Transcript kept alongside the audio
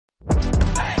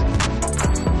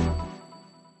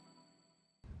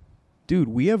Dude,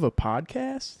 we have a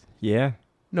podcast? Yeah.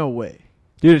 No way.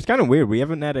 Dude, it's kind of weird. We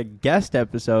haven't had a guest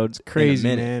episode. Crazy,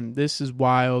 in a minute. man. This is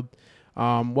wild.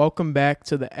 Welcome back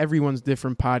to the Everyone's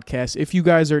Different podcast. If you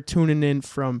guys are tuning in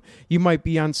from, you might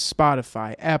be on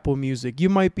Spotify, Apple Music, you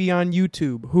might be on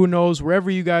YouTube. Who knows?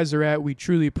 Wherever you guys are at, we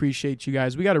truly appreciate you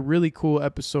guys. We got a really cool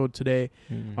episode today.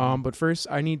 But first,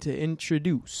 I need to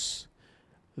introduce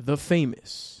the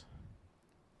famous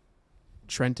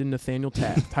Trenton Nathaniel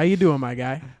Taft. How you doing, my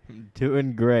guy? I'm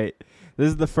doing great. This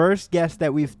is the first guest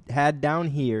that we've had down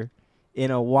here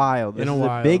in a while. This is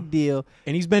a big deal.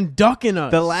 And he's been ducking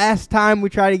us. The last time we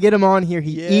tried to get him on here,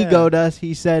 he egoed us.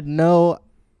 He said, no,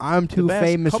 I'm too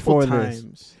famous for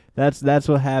this. That's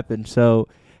what happened. So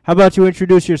how about you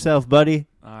introduce yourself, buddy?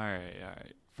 All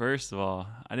right. First of all,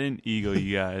 I didn't ego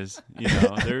you guys.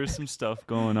 There was some stuff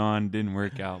going on. Didn't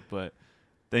work out. But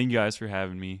thank you guys for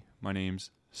having me. My name's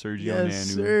Sergio Nanu.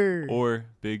 Sir. Or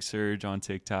Big Surge on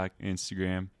TikTok,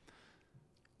 Instagram.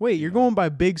 Wait, you're going by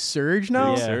Big Surge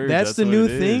now? Big Surge, that's the new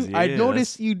thing? Yeah, I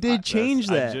noticed you did change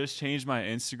that. I just changed my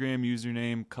Instagram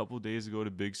username a couple days ago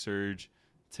to Big Surge.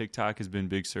 TikTok has been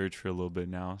Big Surge for a little bit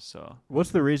now. So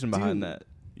what's the reason behind that?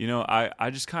 I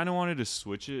just kind of wanted to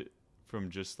switch it from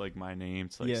just like my name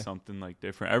to something like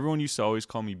different. Everyone used to always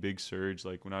call me Big Surge,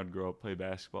 like when I'd grow up play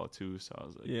basketball too. So I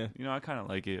was like, I kind of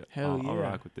like it. I'll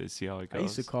rock with this, see how it goes. I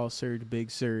used to call Surge Big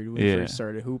Surge when we first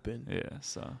started hooping. Yeah,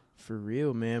 so for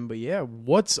real, man. But yeah,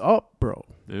 what's up, bro?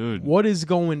 Dude, what is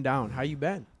going down? How you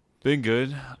been? Been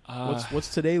good.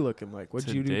 What's today looking like? What'd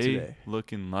you do today?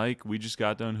 Looking like we just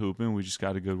got done hooping. We just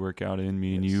got a good workout in.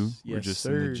 Me and you. We're just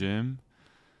in the gym.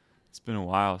 It's been a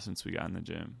while since we got in the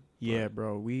gym. Yeah,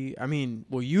 bro.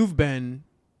 You've been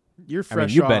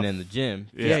fresh you've off. been in the gym.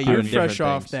 Yeah, you're fresh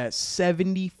off that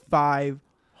 75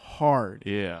 hard.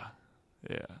 Yeah.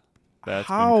 That's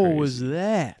How was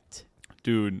that?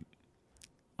 Dude,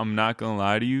 I'm not going to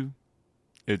lie to you.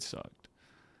 It sucked.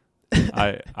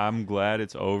 I'm glad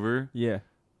it's over. Yeah.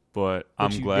 But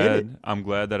I'm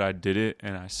glad that I did it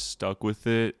and I stuck with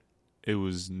it. It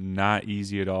was not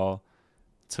easy at all.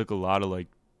 It took a lot of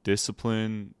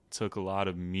discipline. Took a lot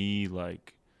of me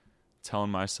telling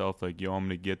myself I'm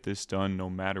gonna get this done no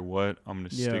matter what. I'm gonna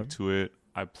stick to it.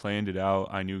 I planned it out.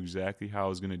 I knew exactly how I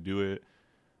was gonna do it.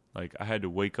 I had to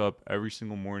wake up every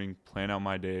single morning, plan out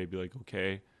my day, be like,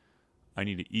 okay, I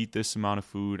need to eat this amount of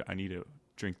food, I need to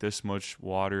drink this much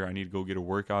water, I need to go get a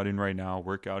workout in right now,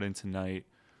 workout in tonight.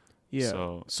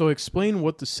 So explain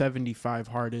what the 75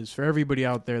 hard is for everybody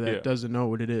out there that doesn't know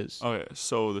what it is. Okay,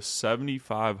 so the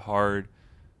 75 hard,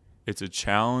 it's a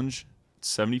challenge,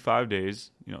 75 days,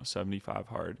 75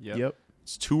 hard. Yep.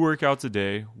 It's 2 workouts a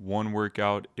day. One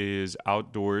workout is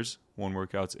outdoors. One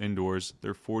workout's indoors.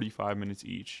 They're 45 minutes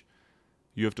each.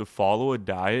 You have to follow a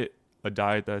diet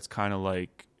that's kind of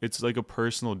it's like a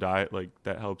personal diet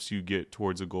that helps you get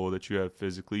towards a goal that you have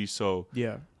physically. So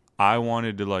I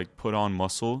wanted to put on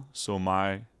muscle. So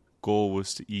my goal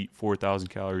was to eat 4,000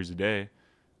 calories a day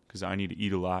because I need to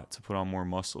eat a lot to put on more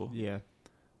muscle. Yeah.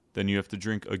 Then you have to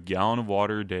drink a gallon of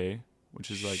water a day, which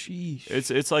is Sheesh.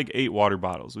 it's 8 water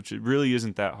bottles, which it really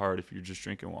isn't that hard if you're just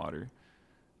drinking water.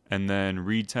 And then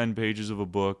read 10 pages of a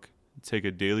book, take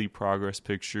a daily progress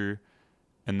picture,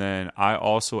 and then I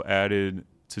also added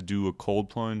to do a cold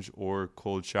plunge or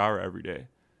cold shower every day.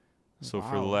 So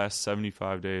for the last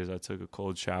 75 days, I took a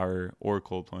cold shower or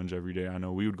cold plunge every day. I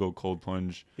know we would go cold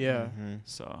plunge. Yeah. Mm-hmm.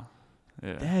 So...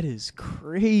 yeah. That is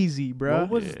crazy, bro.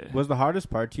 What was the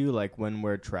hardest part to you, when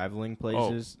we're traveling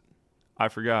places? I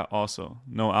forgot also.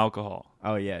 No alcohol.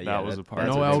 Oh, yeah. That was a part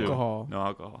no of it alcohol. Too. No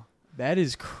alcohol. That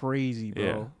is crazy, bro.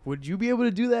 Yeah. Would you be able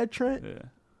to do that, Trent?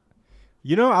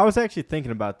 Yeah. I was actually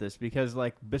thinking about this because,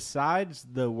 besides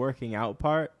the working out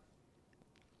part,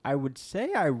 I would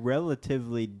say I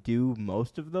relatively do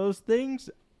most of those things.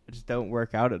 I just don't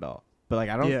work out at all. But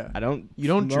I don't. You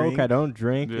don't smoke. Drink. I don't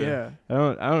drink. Yeah. I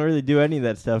don't really do any of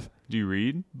that stuff. Do you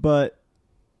read? But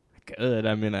I could.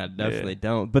 I definitely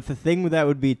don't. But the thing that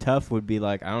would be tough would be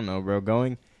I don't know, bro.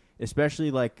 Going, especially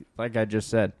like I just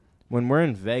said, when we're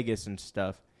in Vegas and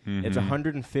stuff, it's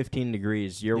 115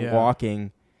 degrees. You're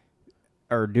walking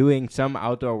or doing some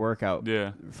outdoor workout.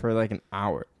 For an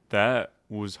hour. That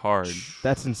was hard.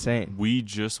 That's insane. We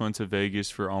just went to Vegas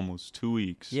for almost 2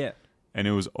 weeks. Yeah. And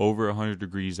it was over 100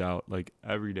 degrees out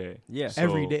every day. Yeah. So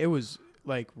every day. It was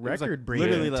record breaking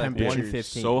literally temperatures.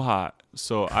 115. So hot.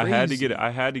 So Crazy. I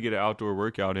had to get an outdoor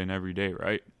workout in every day,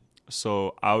 right?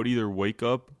 So I would either wake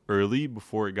up early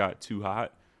before it got too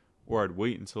hot, or I'd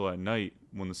wait until at night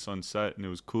when the sun set and it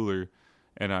was cooler,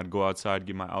 and I'd go outside and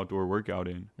get my outdoor workout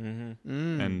in.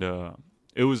 Mm-hmm. And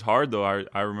It was hard, though.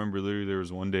 I remember literally there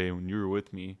was one day when you were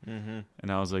with me,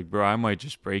 and I was like, bro, I might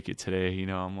just break it today. You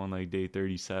know, I'm on like day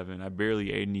 37. I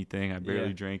barely ate anything. I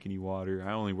barely drank any water.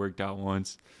 I only worked out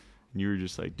once. And you were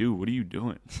just like, dude, what are you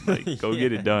doing? Like, go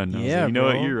get it done. And I was like, you know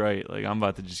what? You're right. Like, I'm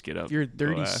about to just get up. You're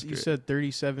 30. You said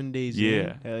 37 days in.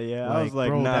 Yeah. Hell yeah. Like, I was like,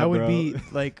 bro, nah, that would bro. be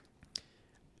like,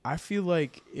 I feel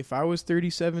like if I was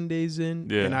 37 days in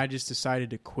and I just decided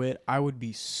to quit, I would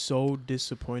be so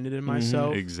disappointed in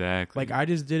myself. Exactly. Like, I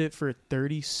just did it for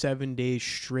 37 days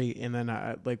straight, and then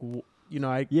I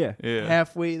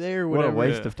halfway there, whatever. What a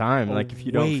waste of time. Like, if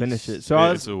you don't finish it. So I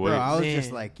was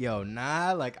just like, yo,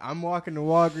 nah. Like, I'm walking to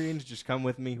Walgreens. Just come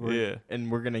with me.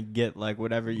 And we're gonna get like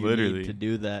whatever you need to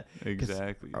do that.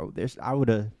 Exactly. Bro, I would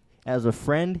have. As a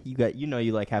friend, you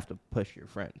like have to push your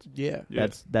friends. Yeah.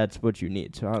 That's what you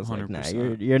need. So I was 100%. like,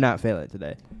 nah, you're not failing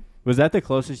today. Was that the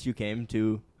closest you came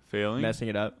to failing, messing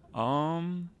it up?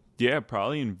 Yeah,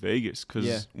 probably in Vegas,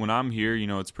 because when I'm here, you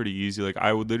know, it's pretty easy. Like,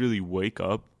 I would literally wake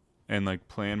up and like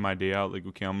plan my day out. Like,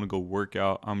 okay, I'm gonna go work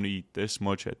out. I'm gonna eat this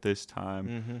much at this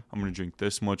time. I'm gonna drink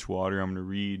this much water. I'm gonna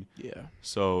read. Yeah.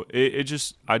 So it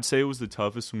just, I'd say it was the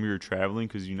toughest when we were traveling,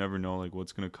 because you never know like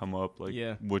what's gonna come up, like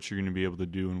what you're gonna be able to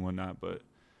do and whatnot. But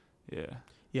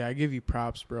yeah, I give you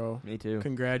props, bro. Me too.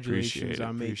 Congratulations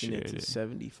on making it to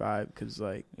 75, because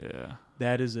like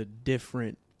that is a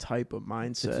different type of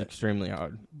mindset. It's extremely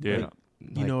hard. Yeah.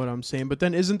 You know what I'm saying? But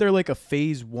then isn't there like a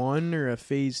phase 1 or a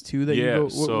phase 2 that you go?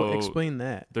 So explain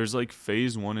that. There's like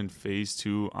phase 1 and phase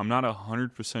 2. I'm not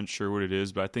 100% sure what it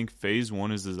is, but I think phase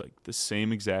 1 is like the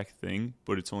same exact thing,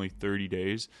 but it's only 30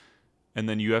 days. And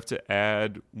then you have to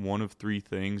add one of 3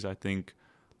 things. I think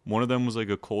one of them was like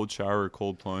a cold shower or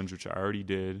cold plunge, which I already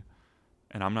did.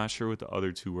 And I'm not sure what the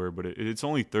other 2 were, but it's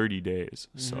only 30 days.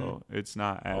 So it's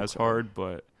not as hard,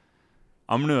 but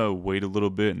I'm going to wait a little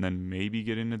bit and then maybe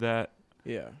get into that.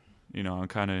 Yeah. You know, I'm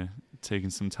kind of taking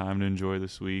some time to enjoy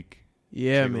this week.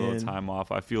 Yeah, Take man. a little time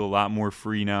off. I feel a lot more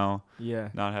free now. Yeah.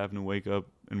 Not having to wake up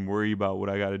and worry about what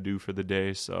I got to do for the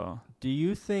day. So, do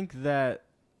you think that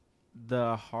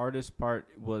the hardest part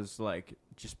was like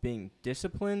just being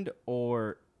disciplined,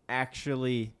 or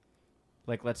actually,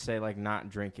 like, let's say like not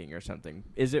drinking or something?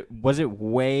 Was it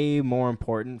way more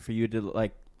important for you to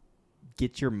like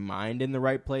get your mind in the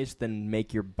right place than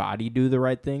make your body do the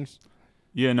right things?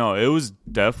 Yeah, no, it was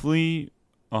definitely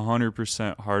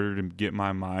 100% harder to get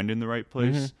my mind in the right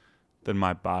place than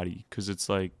my body, because it's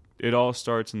like it all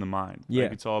starts in the mind. Yeah.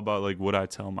 Like, it's all about like what I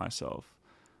tell myself.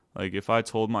 Like, if I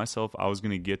told myself I was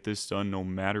going to get this done no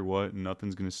matter what, and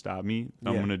nothing's going to stop me,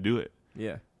 I'm going to do it.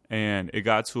 Yeah. And it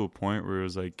got to a point where it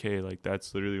was like, okay, like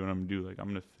that's literally what I'm going to do. Like, I'm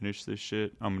going to finish this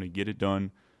shit. I'm going to get it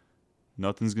done.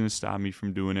 Nothing's going to stop me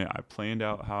from doing it. I planned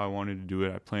out how I wanted to do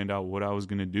it. I planned out what I was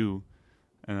going to do.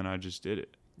 And then I just did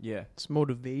it. Yeah. It's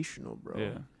motivational, bro.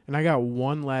 Yeah. And I got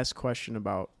one last question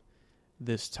about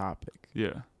this topic.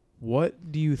 Yeah.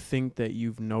 What do you think that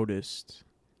you've noticed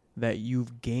that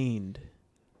you've gained?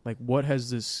 Like, what have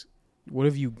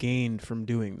you gained from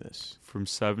doing this? From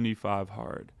 75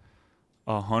 hard.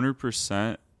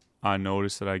 100%, I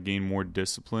noticed that I gained more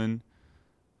discipline.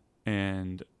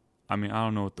 And, I mean, I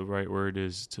don't know what the right word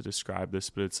is to describe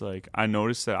this, but it's like I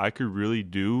noticed that I could really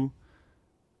do,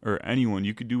 or anyone,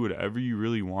 you could do whatever you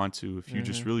really want to if you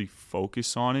just really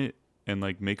focus on it and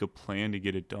like make a plan to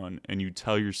get it done, and you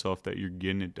tell yourself that you're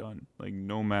getting it done, like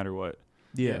no matter what.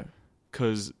 Yeah.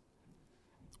 Because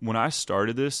when I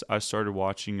started this, I started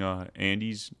watching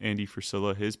Andy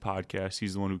Frisella, his podcast.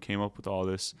 He's the one who came up with all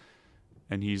this,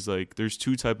 and he's like, there's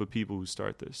 2 type of people who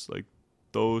start this. Like,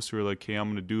 those who are like, hey, I'm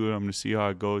going to do it, I'm going to see how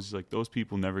it goes. He's like, those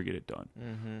people never get it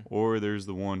done. Or there's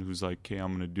the one who's like, okay, I'm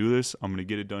going to do this, I'm going to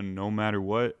get it done no matter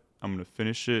what, I'm going to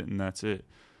finish it, and that's it.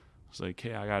 It's like,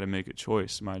 hey, I got to make a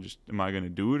choice. Am I going to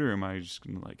do it, or am I just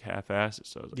going to like half-ass it?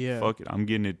 So I was like, fuck it, I'm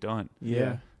getting it done.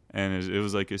 Yeah. And it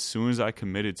was like, as soon as I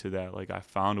committed to that, like, I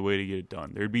found a way to get it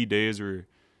done. There'd be days where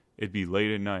it'd be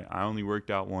late at night. I only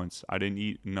worked out once. I didn't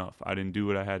eat enough. I didn't do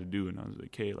what I had to do. And I was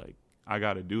like, hey, like, I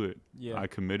got to do it. Yeah. I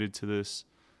committed to this,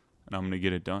 and I'm going to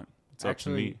get it done. It's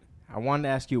Actually, up to me. I wanted to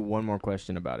ask you one more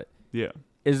question about it. Yeah.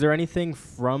 Is there anything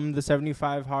from the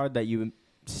 75 hard that you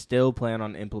still plan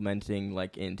on implementing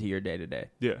like into your day-to-day?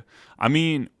 Yeah. I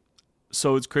mean,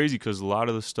 so it's crazy because a lot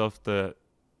of the stuff that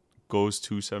goes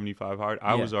to 75 hard,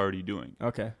 I was already doing.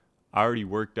 Okay. I already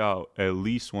worked out at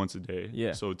least once a day.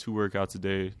 Yeah. So 2 workouts a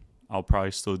day, I'll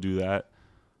probably still do that.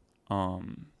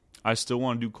 I still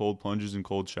want to do cold plunges and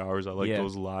cold showers. I like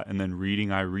those a lot. And then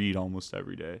reading, I read almost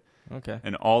every day. Okay.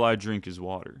 And all I drink is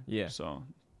water. Yeah. So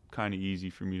kind of easy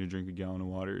for me to drink a gallon of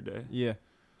water a day. Yeah.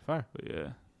 Fine. But yeah.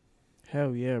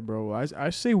 Hell yeah, bro. I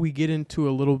say we get into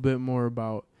a little bit more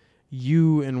about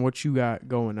you and what you got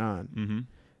going on. Mm-hmm.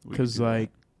 Because, like,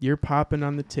 you're popping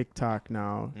on the TikTok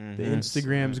now. The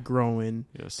Instagram's growing.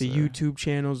 Yes, the sir. YouTube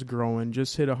channel's growing.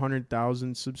 Just hit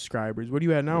 100,000 subscribers. What are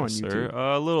you at now on YouTube?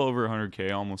 A little over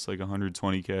 100K, almost like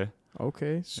 120K.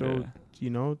 Okay, so,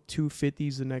 250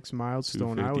 is the next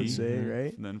milestone, I would say,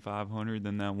 right? Then 500,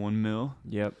 then that 1 mil.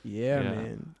 Yep. Yeah,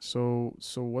 man. So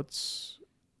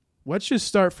let's just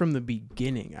start from the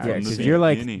beginning. Yeah, because you're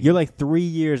like 3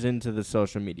 years into the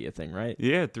social media thing, right?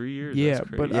 Yeah, 3 years. Yeah, that's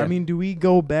but crazy. I mean, do we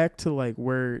go back to like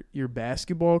where your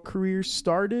basketball career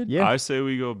started? Yeah, I say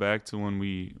we go back to when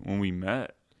we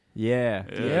met.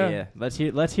 Yeah. Let's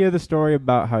hear the story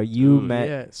about how you met.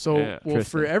 Yeah. So, well, Tristan.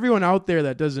 for everyone out there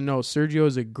that doesn't know, Sergio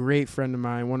is a great friend of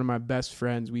mine, one of my best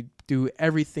friends. We do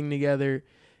everything together.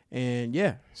 And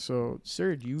yeah, so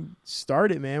Serge, you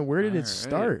started, man. Where did it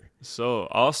start? So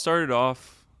I'll start it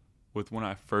off with when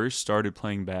I first started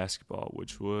playing basketball,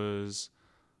 which was,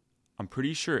 I'm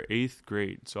pretty sure 8th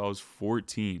grade. So I was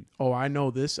 14. Oh, I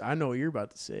know this. I know what you're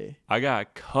about to say. I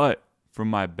got cut from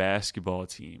my basketball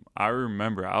team. I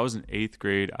remember I was in 8th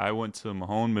grade. I went to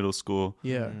Mahone Middle School.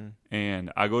 Yeah. And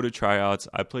I go to tryouts.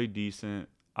 I played decent.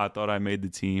 I thought I made the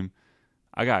team.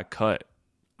 I got cut.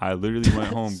 I literally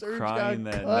went home crying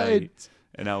that night.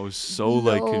 And I was so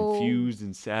like confused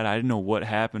and sad. I didn't know what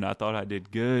happened. I thought I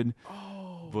did good.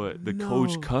 But the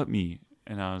coach cut me.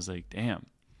 And I was like, damn.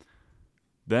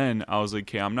 Then I was like,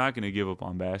 okay, I'm not going to give up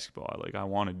on basketball. Like, I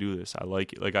want to do this. I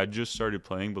like it. Like, I just started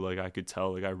playing, but like I could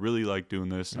tell, like, I really like doing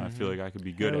this, and I feel like I could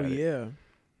be good at it. Yeah.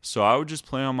 So I would just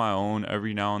play on my own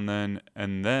every now and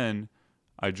then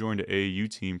I joined an AAU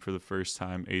team for the first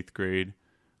time, 8th grade.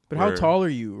 But how tall are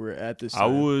you at this time? I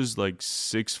was like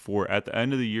 6'4". At the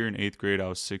end of the year in 8th grade, I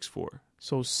was 6'4".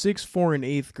 So 6'4" in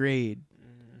 8th grade.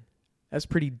 That's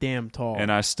pretty damn tall.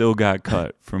 And I still got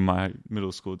cut from my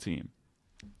middle school team.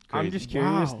 Crazy. I'm just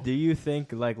curious. Wow. Do you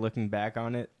think, like, looking back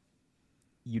on it,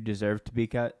 you deserve to be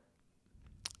cut?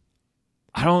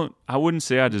 I wouldn't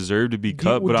say I deserve to be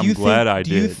cut, but I'm glad I did.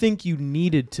 Do you think you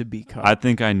needed to be cut? I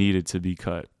think I needed to be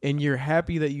cut. And you're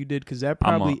happy that you did, because that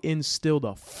probably instilled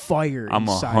a fire I'm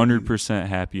inside 100%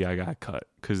 happy I got cut,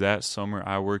 because that summer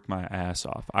I worked my ass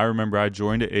off. I remember I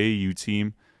joined an AAU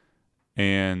team,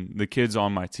 and the kids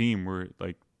on my team were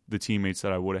like the teammates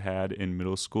that I would have had in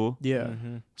middle school. Yeah.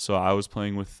 So I was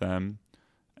playing with them,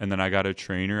 and then I got a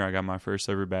trainer. I got my first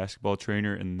ever basketball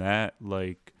trainer, and that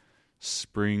like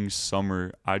spring,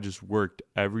 summer, I just worked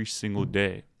every single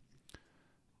day.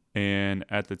 And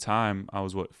at the time, I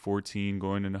was 14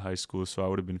 going into high school, so I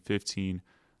would have been 15.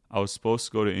 I was supposed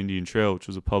to go to Indian Trail, which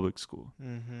was a public school.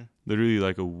 Literally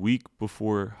like a week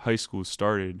before high school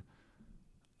started,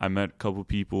 I met a couple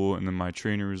people, and then my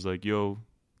trainer was like, yo,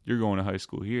 you're going to high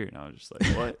school here. And I was just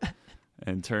like, what?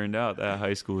 And turned out that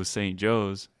high school was St.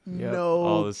 Joe's. No.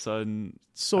 All of a sudden,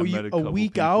 So I you met a couple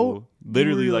week people. out?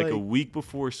 Literally You were like a week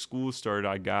before school started,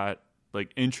 I got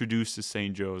like introduced to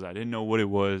St. Joe's. I didn't know what it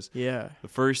was. Yeah. The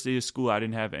first day of school, I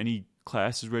didn't have any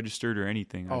classes registered or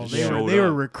anything. I just they showed were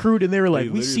up. recruiting. They were like, They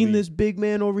we seen literally- this big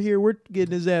man over here. We're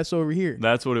getting his ass over here.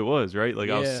 That's what it was, right?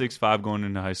 Like I was Yeah. 6'5" going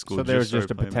into high school. So there was just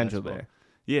started a playing potential basketball.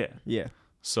 there. Yeah. Yeah.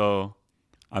 So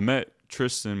I met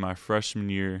Tristan my freshman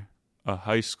year of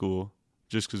high school,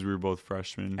 just because we were both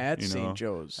freshmen. At St.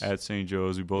 Joe's. At St.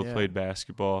 Joe's. We both played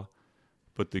basketball.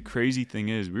 But the crazy thing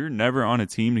is, we were never on a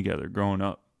team together growing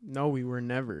up. No, we were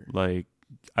never. Like,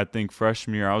 I think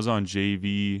freshman year, I was on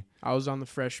JV. I was on the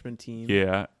freshman team.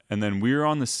 Yeah. And then we were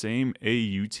on the same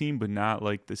AAU team, but not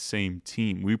like the same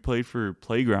team. We played for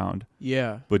Playground,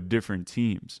 Yeah. but different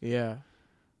teams. Yeah.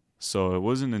 So it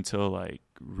wasn't until like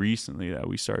recently that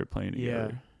we started playing together.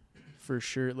 Yeah. For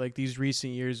sure. Like these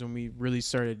recent years when we really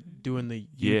started doing the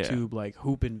Yeah. YouTube like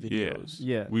hooping videos.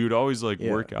 Yeah. We would always like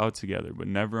work out together, but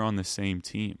never on the same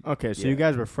team. Okay, so Yeah. you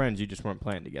guys were friends. You just weren't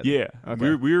playing together. Yeah.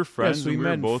 Okay. We were friends. so we and we met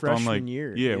were in both on like freshman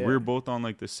year. Yeah, Yeah. we were both on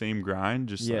like the same grind,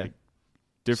 just like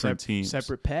different teams.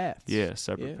 Separate paths. Yeah,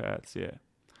 separate paths, yeah.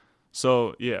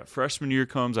 So, yeah, freshman year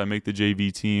comes, I make the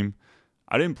JV team.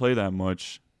 I didn't play that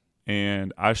much,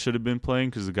 and I should have been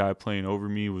playing because the guy playing over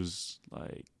me was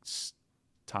like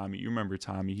Tommy. You remember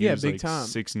Tommy? He was Big like Tom.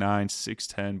 6'9",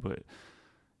 6'10", but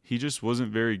he just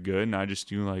wasn't very good, and I just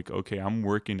knew like, okay, I'm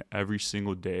working every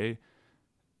single day,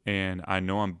 and I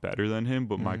know I'm better than him,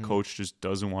 but my coach just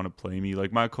doesn't want to play me.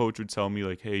 Like, my coach would tell me,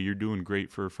 like, hey, you're doing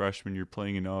great for a freshman. You're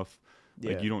playing enough.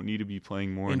 Like, Yeah. you don't need to be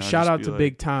playing more. And I'd shout just out be to like,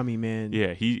 Big Tommy, man.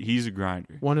 Yeah, he's a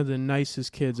grinder. One of the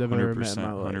nicest kids I've ever met in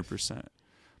my life. 100%.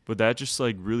 But that just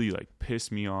like really like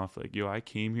pissed me off. Like, yo, I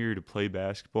came here to play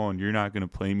basketball and you're not going to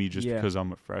play me just because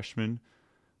I'm a freshman.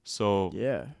 So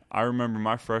Yeah. I remember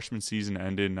my freshman season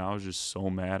ended, and I was just so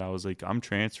mad. I was like, I'm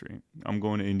transferring. I'm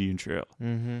going to Indian Trail.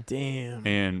 Mm-hmm. Damn.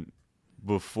 And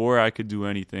before I could do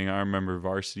anything, I remember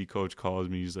varsity coach calls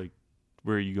me. He's like,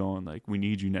 where are you going? Like, we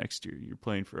need you next year. You're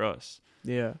playing for us.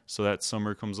 Yeah. So that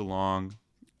summer comes along.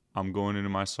 I'm going into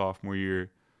my sophomore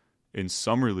year. In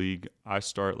summer league, I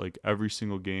start like every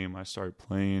single game. I start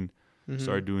playing,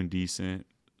 started doing decent.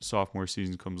 Sophomore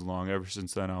season comes along. Ever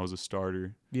since then, I was a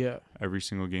starter. Yeah. Every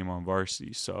single game on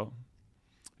varsity. So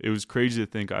it was crazy to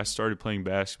think I started playing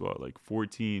basketball at like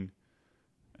 14,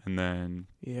 and then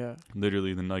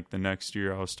literally the next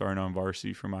year I was starting on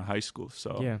varsity for my high school.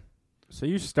 So yeah. So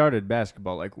you started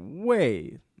basketball like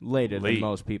way later than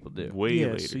most people do. Way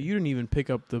later. So you didn't even pick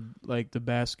up the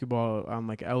basketball on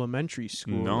like elementary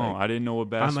school. No, like, I didn't know what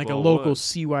basketball on like a local was.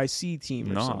 CYC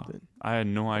team or something. I had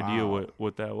no idea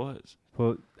what that was.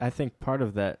 Well, I think part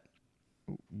of that.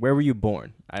 Where were you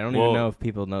born? I don't even know if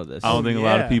people know this. I don't think a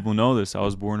lot of people know this. I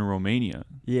was born in Romania.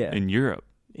 Yeah. In Europe.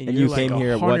 And you you're came like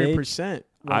here at what age? 100%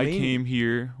 I came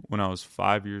here when I was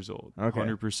 5 years old. Okay.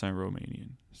 100%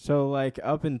 Romanian. So, like,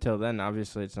 up until then,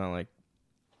 obviously, it's not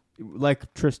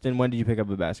like Tristan, when did you pick up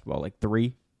a basketball? Like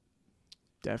 3?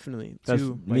 Definitely. That's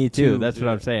 2. me like too. 2. That's what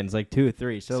I'm saying. It's like 2 or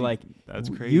 3. So, like, that's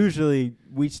crazy. Usually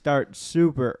we start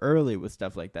super early with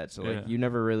stuff like that. So, like, Yeah. you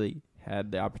never really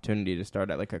had the opportunity to start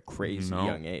at like a crazy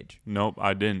young age. Nope,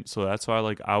 I didn't. So that's why,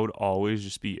 like, I would always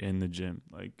just be in the gym,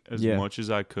 like, as much as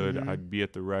I could. I'd be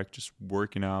at the rec, just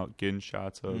working out, getting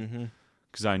shots up,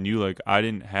 because I knew, like, I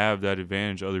didn't have that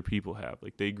advantage other people have.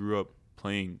 Like, they grew up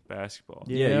playing basketball.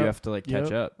 Yeah, you have to like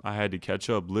catch up. I had to catch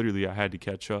up. Literally, I had to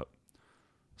catch up.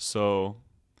 So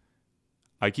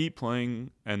I keep playing,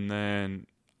 and then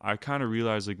I kind of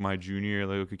realized, like, my junior year,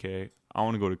 like, okay, I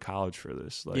want to go to college for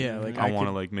this. Like, I want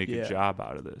to like make a job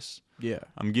out of this. Yeah.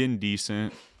 I'm getting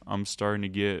decent. I'm starting to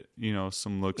get,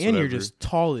 some looks. And whatever. you're just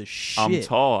tall as shit. I'm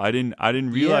tall. I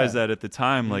didn't realize that at the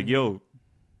time. Like, yo,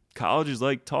 college is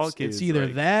like tall kids. It's either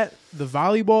like, that, the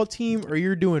volleyball team, or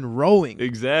you're doing rowing.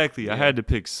 Exactly. I had to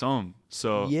pick some.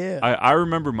 So I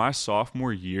remember my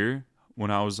sophomore year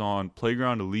when I was on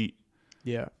Playground Elite.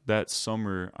 Yeah. That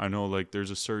summer, I know, like,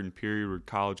 there's a certain period where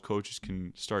college coaches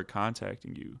can start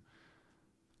contacting you.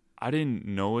 I didn't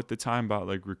know at the time about,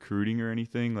 like, recruiting or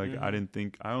anything. Like,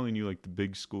 I only knew, like, the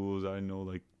big schools. I didn't know,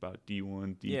 like, about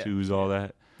D1, D2s, all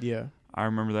that. Yeah. I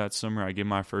remember that summer I get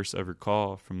my first ever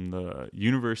call from the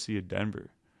University of Denver.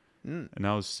 And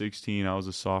I was 16. I was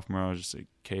a sophomore. I was just like,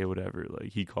 okay, whatever.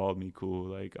 Like, he called me, cool.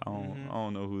 Like, I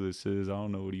don't know who this is. I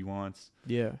don't know what he wants.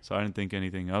 Yeah. So I didn't think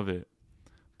anything of it.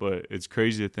 But it's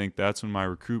crazy to think that's when my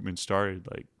recruitment started,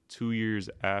 like 2 years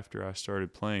after I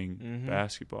started playing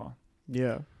basketball.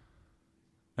 Yeah.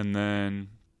 And then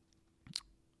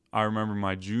I remember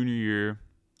my junior year,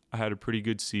 I had a pretty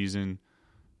good season,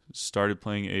 started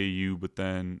playing AAU, but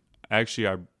then actually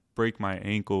I break my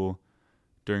ankle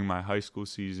during my high school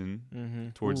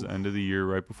season towards the end of the year,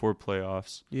 right before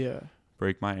playoffs. Yeah.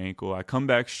 Break my ankle. I come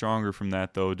back stronger from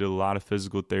that, though. Did a lot of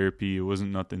physical therapy. It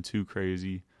wasn't nothing too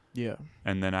crazy. Yeah.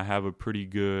 And then I have a pretty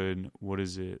good,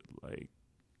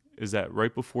 is that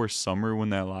right before summer when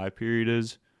that live period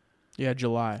is? Yeah,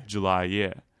 July. July,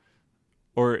 yeah.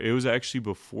 Or it was actually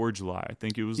before July. I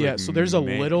think it was like so there's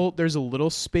May. a little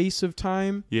space of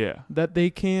time that they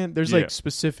can. There's like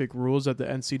specific rules that the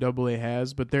NCAA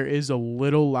has, but there is a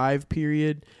little live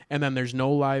period, and then there's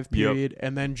no live period,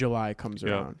 and then July comes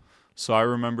around. So I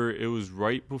remember it was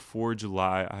right before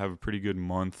July. I have a pretty good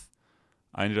month.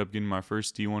 I ended up getting my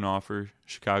first D1 offer,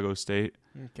 Chicago State.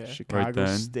 Okay. Chicago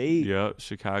State. Yep,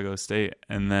 Chicago State.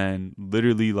 And then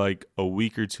literally like a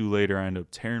week or two later, I ended up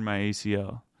tearing my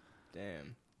ACL.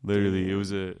 Damn. Literally, it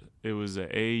was a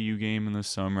AAU game in the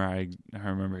summer. I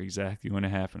remember exactly when it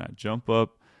happened. I jump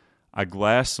up, I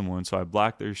glass someone, so I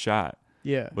blocked their shot.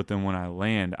 Yeah. But then when I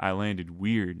landed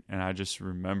weird, and I just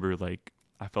remember, like,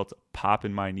 I felt a pop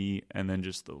in my knee and then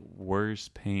just the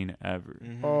worst pain ever.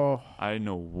 Oh. I didn't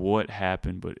know what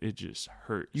happened, but it just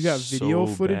hurt. You got video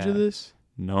footage of this?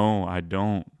 No, I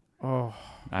don't. Oh,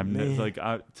 man.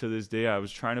 To this day, I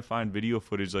was trying to find video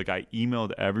footage. Like, I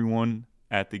emailed everyone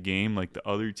at the game, like the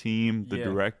other team, the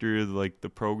director, like the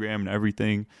program and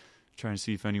everything, trying to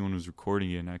see if anyone was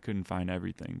recording it, and I couldn't find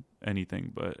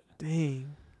anything. But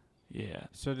dang. Yeah.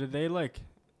 So did they, like,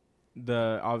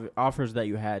 the offers that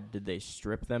you had, did they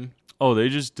strip them? Oh, they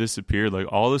just disappeared.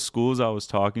 Like, all the schools I was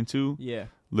talking to, yeah,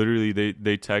 literally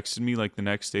they texted me like the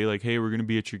next day, like, hey, we're gonna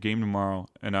be at your game tomorrow,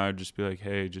 and I'd just be like,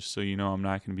 hey, just so you know, I'm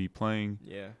not gonna be playing.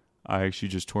 Yeah. I actually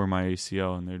just tore my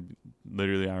ACL, and they're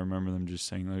literally, I remember them just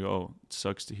saying, like, oh, it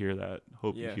sucks to hear that.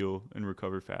 Hope you heal and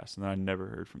recover fast. And I never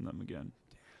heard from them again.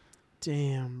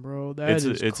 Damn, bro,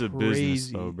 it's a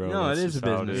business though, bro. No, That's it is a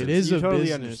business. It is you a totally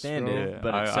business, understand bro. it, Yeah,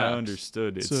 but I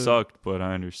understood. It sucked, but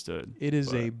I understood. It is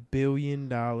 $1 billion.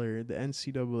 The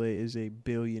NCAA is $1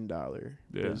 billion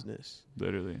business.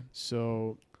 Literally.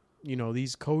 So,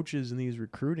 these coaches and these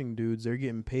recruiting dudes, they're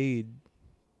getting paid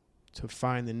to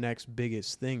find the next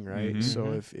biggest thing, right? Mm-hmm.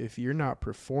 So if you're not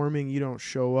performing, you don't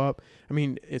show up. I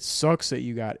mean, it sucks that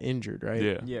you got injured,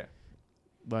 right? Yeah.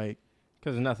 Like,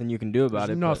 because there's nothing you can do about it.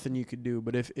 There's nothing you could do.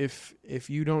 But if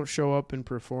you don't show up and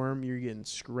perform, you're getting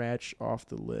scratched off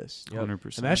the list.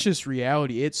 100%. And that's just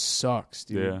reality. It sucks,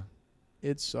 dude. Yeah.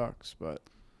 It sucks, but.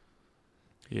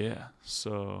 Yeah.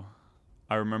 So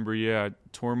I remember, I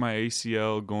tore my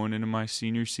ACL going into my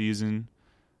senior season.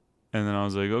 And then I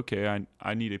was like, okay,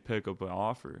 I need to pick up an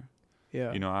offer. Yeah.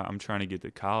 I'm trying to get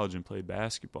to college and play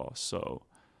basketball. So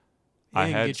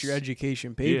and get your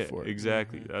education paid for.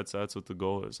 Exactly. Mm-hmm. That's what the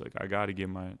goal is. Like, I got to get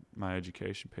my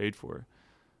education paid for.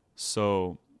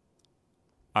 So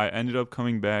I ended up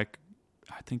coming back,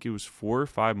 I think it was 4 or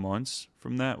 5 months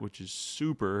from that, which is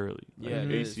super early. Yeah, like,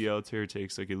 ACL tear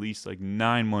takes at least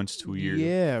 9 months to a year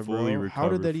to fully recover. How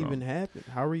did that even happen?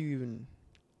 How were you even?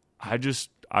 I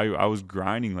was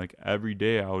grinding every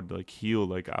day. I would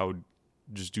heal. I would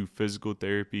just do physical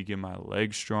therapy, get my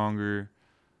legs stronger.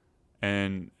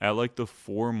 And at the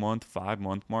 4 month, 5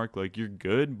 month mark, you're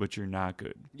good, but you're not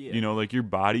good. Yeah. Your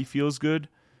body feels good,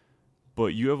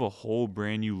 but you have a whole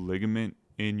brand new ligament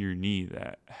in your knee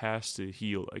that has to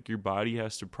heal. Your body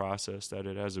has to process that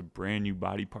it has a brand new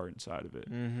body part inside of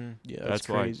it. Mm-hmm. Yeah, that's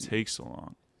why it takes so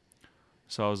long.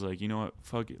 So I was like, you know what?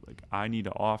 Fuck it. I need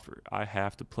to offer. I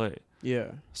have to play.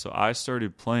 Yeah. So I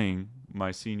started playing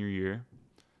my senior year.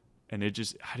 And I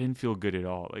didn't feel good at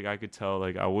all. I could tell,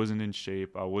 I wasn't in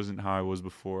shape. I wasn't how I was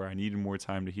before. I needed more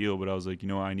time to heal. But I was like,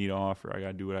 I need to offer. I got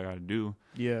to do what I got to do.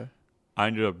 Yeah. I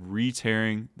ended up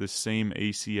re-tearing the same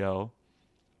ACL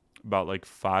about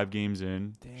 5 games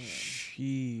in. Damn.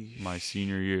 Sheesh. My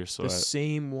senior year. So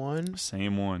same one?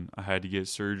 Same one. I had to get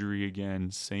surgery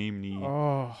again. Same knee.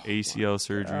 Oh, ACL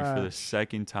surgery for the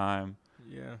second time.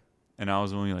 Yeah. And I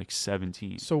was only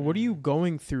 17. So what are you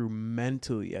going through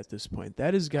mentally at this point?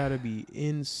 That has got to be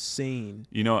insane.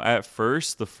 At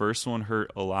first, the first one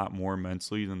hurt a lot more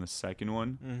mentally than the second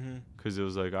one. Because it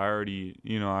was I already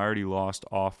lost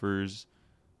offers.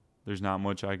 There's not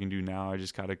much I can do now.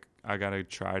 I gotta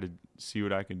try to see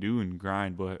what I can do and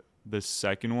grind. But the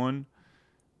second one,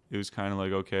 it was kind of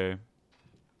okay.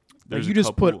 You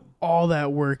just put all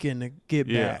that work in to get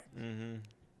back. Mm-hmm.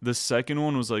 The second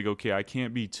one was okay, I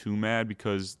can't be too mad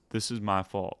because this is my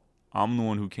fault. I'm the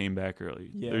one who came back early.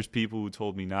 Yeah. There's people who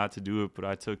told me not to do it, but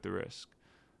I took the risk.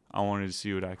 I wanted to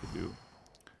see what I could do.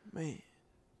 Man.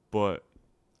 But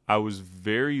I was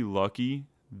very lucky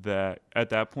that at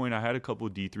that point I had a couple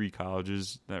of D3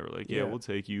 colleges that were yeah, we'll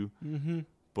take you. Mm-hmm.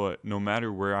 But no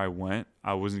matter where I went,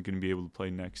 I wasn't going to be able to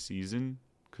play next season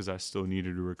because I still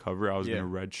needed to recover. I was going to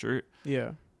redshirt.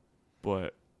 Yeah.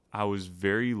 But I was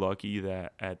very lucky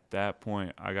that at that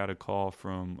point I got a call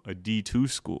from a D2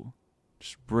 school,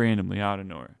 just randomly out of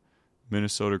nowhere.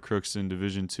 Minnesota Crookston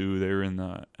Division II. They were in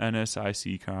the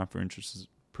NSIC conference, which is a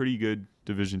pretty good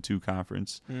Division II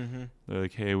conference. Mm-hmm. They're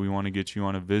like, hey, we want to get you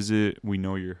on a visit. We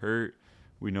know you're hurt.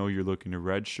 We know you're looking to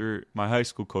redshirt. My high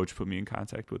school coach put me in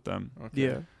contact with them. Okay.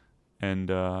 Yeah. And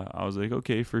I was like,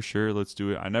 okay, for sure, let's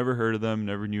do it. I never heard of them,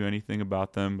 never knew anything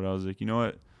about them, but I was like, you know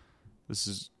what? This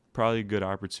is probably a good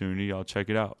opportunity. I'll check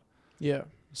it out. Yeah.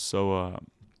 So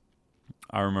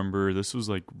I remember this was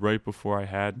right before I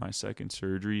had my second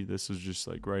surgery. This was just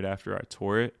right after I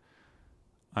tore it.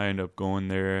 I end up going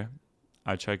there.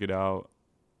 I check it out.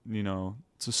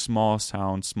 It's a small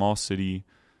town, small city.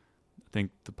 I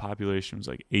think the population was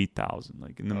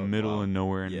 8,000, in the middle of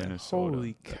nowhere in Minnesota.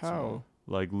 Holy cow.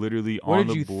 Literally what on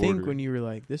the border. What did you think when you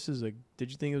were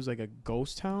did you think it was a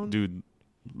ghost town? Dude,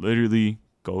 literally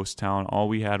ghost town. All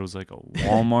we had was a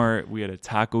Walmart. We had a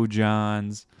Taco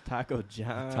John's. Yeah.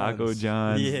 Taco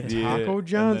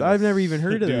John's? I've never even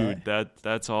heard of that. Dude,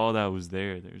 that's all that was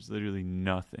there. There's literally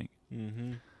nothing.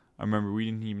 Mm-hmm. I remember we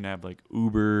didn't even have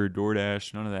Uber,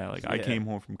 DoorDash, none of that. I came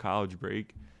home from college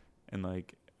break and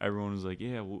everyone was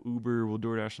yeah, we'll Uber, we'll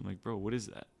DoorDash. I'm bro, what is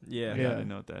that? Yeah. I didn't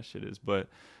know what that shit is. But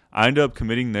I ended up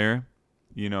committing there,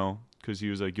 because he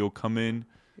was you'll come in,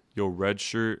 you'll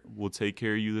redshirt, we'll take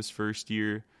care of you this first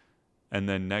year, and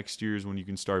then next year is when you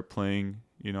can start playing.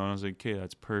 And I was okay,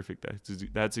 that's perfect.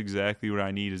 That's exactly what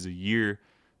I need is a year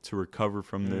to recover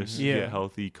from this, get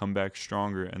healthy, come back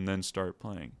stronger, and then start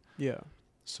playing. Yeah.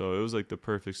 So it was the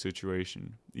perfect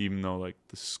situation, even though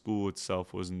the school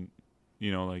itself wasn't,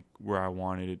 where I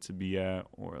wanted it to be at,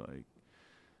 or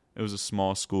It was a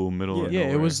small school, middle of Yeah,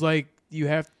 nowhere. it was like you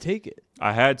have to take it.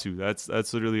 I had to. That's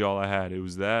literally all I had. It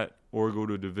was that or go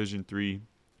to a Division III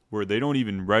where they don't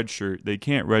even redshirt. They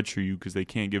can't redshirt you because they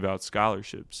can't give out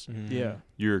scholarships. Mm-hmm. Yeah.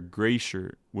 You're a gray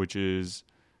shirt, which is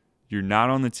you're not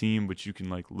on the team, but you can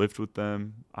like lift with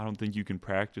them. I don't think you can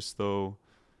practice though.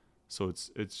 So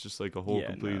it's just like a whole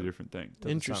completely different thing.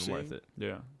 Doesn't Interesting. sound worth it.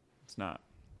 Yeah, it's not.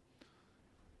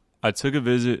 I took a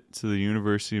visit to the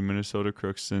University of Minnesota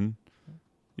Crookston.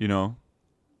 You know,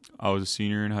 I was a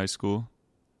senior in high school.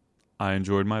 I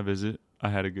enjoyed my visit. I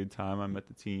had a good time. I met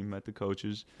the team, met the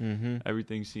coaches. Mm-hmm.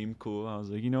 Everything seemed cool. I was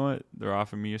like, you know what? They're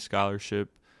offering me a scholarship.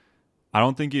 I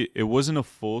don't think it wasn't a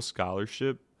full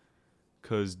scholarship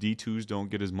because D2s don't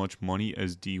get as much money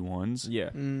as D1s.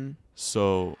 Yeah.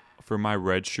 So for my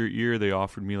redshirt year, they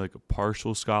offered me like a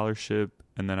partial scholarship.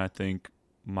 And then I think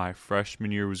my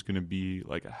freshman year was going to be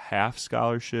like a half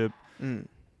scholarship.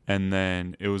 And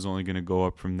then it was only going to go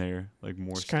up from there, like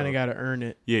more Just stuff. kind of got to earn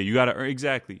it. Yeah, you got to earn.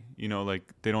 Exactly. You know, like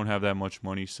they don't have that much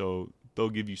money, so they'll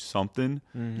give you something,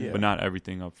 Yeah. but not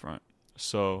everything up front.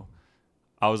 So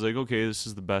I was like, okay, this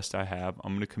is the best I have.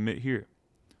 I'm going to commit here.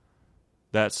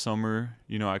 That summer,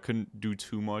 you know, I couldn't do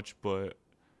too much, but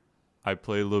I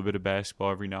played a little bit of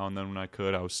basketball every now and then when I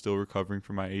could. I was still recovering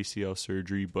from my ACL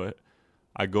surgery, but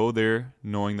I go there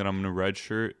knowing that I'm going to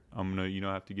redshirt. I'm going to, you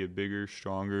know, have to get bigger,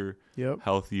 stronger,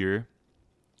 healthier.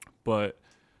 But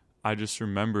I just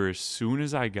remember as soon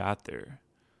as I got there,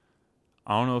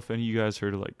 I don't know if any of you guys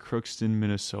heard of like Crookston,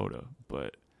 Minnesota,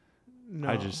 but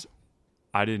No.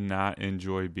 I did not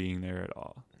enjoy being there at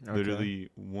all. Okay. Literally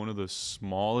one of the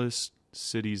smallest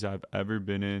cities I've ever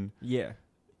been in. Yeah.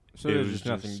 So It there's was just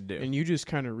nothing to just- do. And you just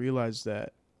kind of realized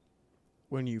that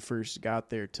when you first got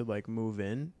there to like move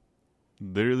in,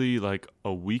 Literally like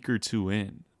a week or two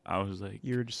in, I was like,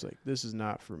 you were just like, this is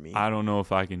not for me. I don't know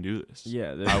if I can do this.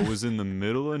 Yeah. I was in the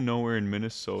middle of nowhere in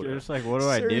Minnesota. You're just like, what do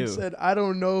I Serge do? said, I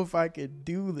don't know if I could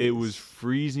do this. It was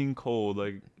freezing cold.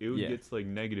 Like it would Yeah. get to like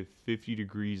negative 50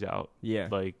 degrees out. Yeah.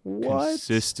 Like What?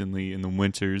 consistently in the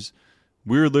winters.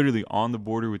 We were literally on the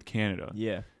border with Canada.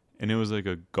 Yeah. And it was like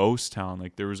a ghost town.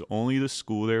 Like there was only the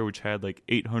school there, which had like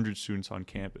 800 students on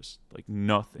campus. Like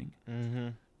nothing. Mm-hmm.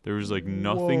 There was like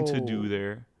nothing to do Whoa.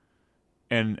 there.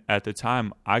 And at the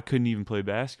time, I couldn't even play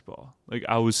basketball. Like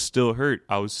I was still hurt.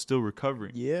 I was still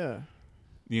recovering. Yeah.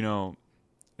 You know,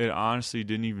 it honestly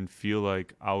didn't even feel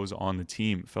like I was on the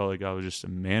team. It felt like I was just a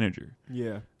manager.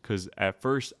 Yeah. Because at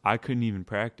first, I couldn't even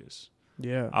practice.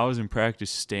 Yeah. I was in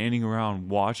practice standing around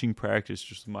watching practice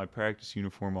just with my practice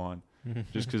uniform on.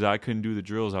 Just because I couldn't do the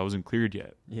drills. I wasn't cleared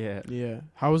yet. Yeah. Yeah.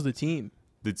 How was the team?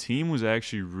 The team was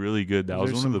actually really good. That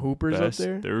Was was there one of some the hoopers up best.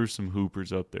 there? There were some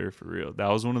hoopers up there for real. That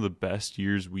was one of the best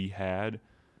years we had,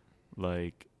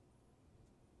 like,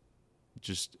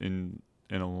 just in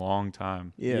a long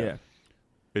time. Yeah.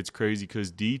 It's crazy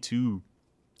because D2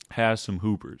 has some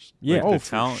hoopers. Yeah. Like, Oh, the for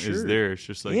talent is sure. there. It's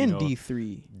just like And you know,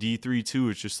 D3. D3 too.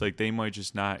 It's just like they might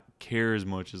just not care as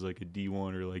much as like a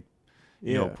D1 or like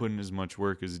you know putting as much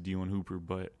work as a D1 hooper,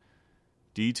 but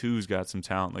D2's got some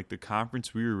talent. Like the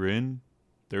conference we were in,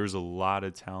 there was a lot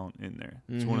of talent in there.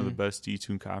 It's one of the best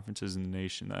D2 conferences in the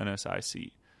nation, the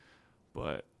NSIC.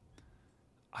 But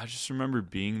I just remember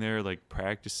being there, like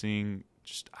practicing.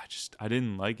 I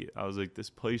didn't like it. I was like, this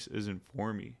place isn't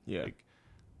for me. Yeah. Like,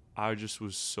 I just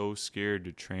was so scared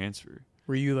to transfer.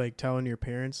 Were you like telling your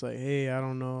parents like, hey, I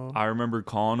don't know? I remember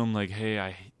calling them like, hey,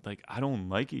 I don't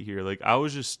like it here. Like I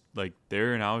was just like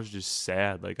there and I was just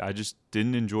sad. Like I just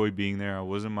didn't enjoy being there. I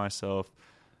wasn't myself.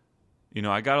 You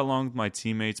know, I got along with my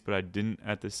teammates, but I didn't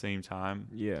at the same time.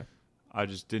 Yeah. I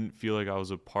just didn't feel like I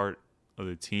was a part of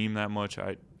the team that much.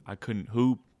 I couldn't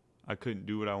hoop. I couldn't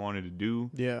do what I wanted to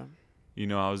do. Yeah. You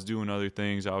know, I was doing other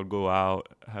things. I would go out,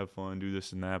 have fun, do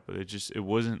this and that, but it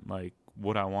wasn't like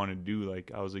what I wanted to do.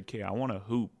 Like I was like, hey, I want to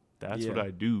hoop. That's what Yeah. I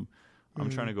do. I'm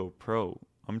trying to go pro.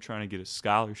 I'm trying to get a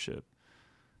scholarship.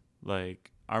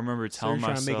 Like I remember telling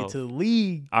Trying to myself, make it to the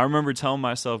league. I remember telling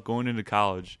myself going into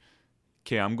college,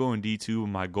 okay, I'm going D2,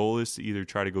 and my goal is to either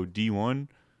try to go D1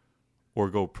 or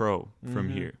go pro from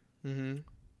here. Mm-hmm.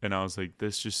 And I was like,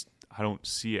 I don't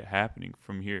see it happening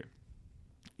from here,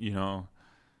 you know?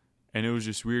 And it was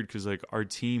just weird because, like, our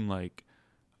team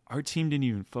didn't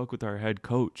even fuck with our head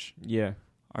coach. Yeah.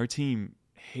 Our team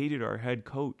hated our head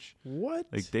coach. What?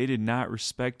 Like, they did not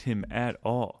respect him at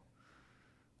all.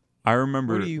 I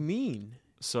remember. What do you mean?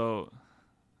 So,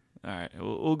 all right,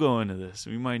 we'll go into this.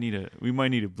 We might need to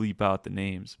bleep out the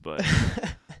names, but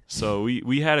so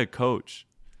we had a coach,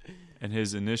 and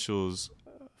his initials,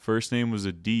 first name was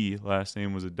a D, last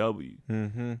name was a W.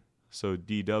 Mm-hmm. So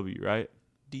DW, right?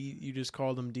 You just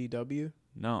called him DW?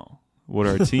 No. What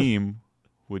our team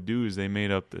would do is they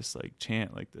made up this like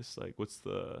chant, like this, like what's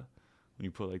the when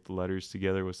you put like the letters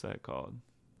together, what's that called?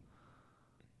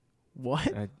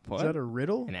 What? What? Is that a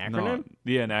riddle? An acronym? No,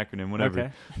 yeah, an acronym, whatever.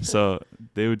 Okay. So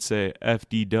they would say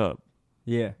FD Dub.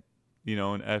 Yeah. You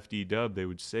know, and FD Dub, they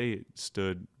would say it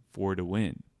stood for to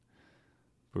win.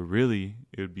 But really,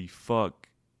 it would be fuck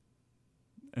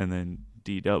and then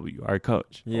DW, our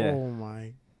coach. Yeah. Oh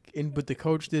my! But the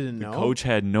coach didn't The know. coach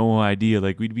had no idea.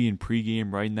 Like, we'd be in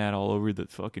pregame writing that all over the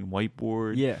fucking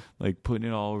whiteboard. Yeah. Like, putting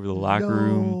it all over the locker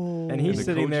room. And he's the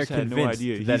sitting there coaches had convinced that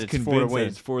He's it's convinced for the that win.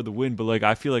 it's for the win. But, like,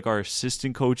 I feel like our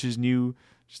assistant coaches knew.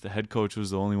 Just the head coach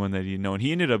was the only one that he didn't know. And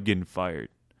he ended up getting fired.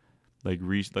 Like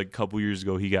a couple years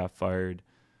ago, he got fired.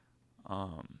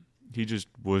 He just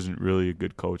wasn't really a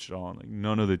good coach at all. Like,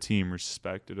 none of the team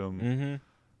respected him.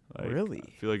 Mm-hmm. Like, Really?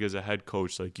 I feel like as a head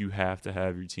coach, like, you have to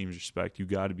have your team's respect. You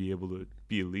got to be able to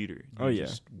be a leader.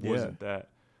 Just wasn't that.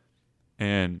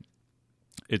 And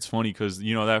it's funny because,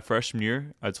 you know, that freshman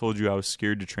year, I told you I was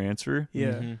scared to transfer.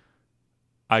 Yeah. Mm-hmm.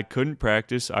 I couldn't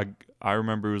practice. I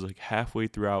remember it was like halfway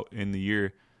throughout in the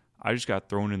year, I just got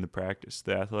thrown into practice.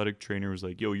 The athletic trainer was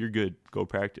like, yo, you're good. Go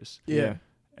practice. Yeah.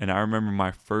 And I remember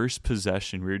my first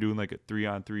possession, we were doing like a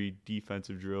 3-on-3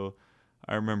 defensive drill.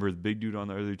 I remember the big dude on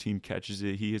the other team catches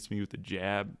it. He hits me with a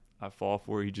jab. I fall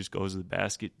for it. He just goes to the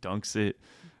basket, dunks it.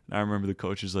 And I remember the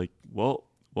coach is like, well,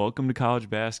 welcome to college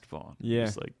basketball. And Yeah. I'm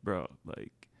just like, bro,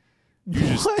 like, you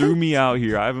just threw me out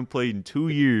here. I haven't played in 2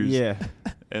 years. Yeah.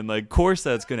 And, like, of course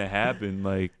that's going to happen.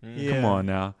 Like, come on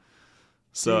now.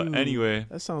 So, Dude, anyway.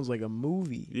 that sounds like a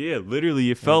movie. Yeah,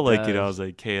 literally, it felt like it. does. I was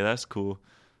like, hey, that's cool.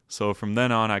 So, from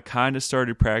then on, I kind of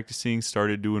started practicing,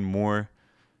 started doing more.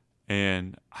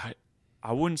 And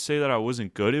I wouldn't say that I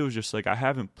wasn't good. It was just like I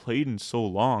haven't played in so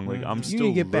long. Like, I'm You still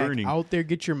need to get learning. back out there,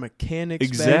 get your mechanics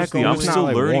Exactly. back I'm going. still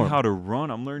like learning warm. how to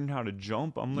run. I'm learning how to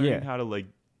jump. I'm learning how to, like,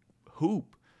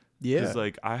 hoop. Yeah. Because,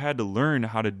 like, I had to learn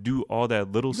how to do all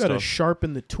that little You got to stuff.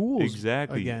 sharpen the tools.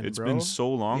 Exactly. Again, It's bro. been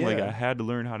so long. Like, Yeah. I had to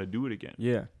learn how to do it again.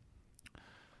 Yeah.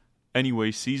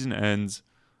 Anyway, season ends.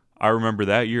 I remember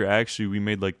that year, actually, we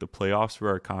made, like, the playoffs for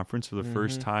our conference for the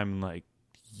first time in, like,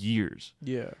 years.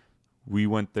 Yeah. We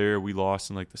went there. We lost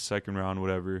in, like, the second round,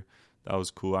 whatever. That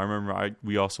was cool. I remember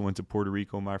we also went to Puerto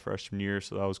Rico my freshman year,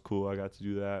 so that was cool. I got to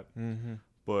do that. Mm-hmm.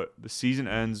 But the season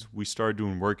ends. We started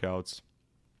doing workouts.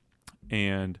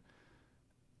 And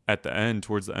at the end,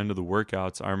 towards the end of the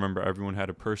workouts, I remember everyone had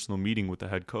a personal meeting with the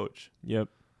head coach. Yep.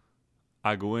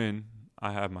 I go in.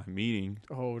 I have my meeting.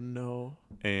 Oh, no.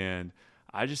 And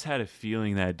I just had a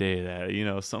feeling that day that, you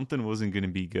know, something wasn't going to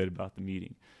be good about the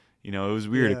meeting. You know, it was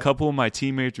weird. Yeah. A couple of my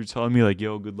teammates were telling me, like,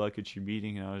 yo, good luck at your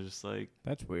meeting. And I was just like,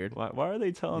 That's weird. why are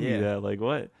they telling me Yeah. that? Like,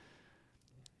 what?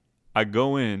 I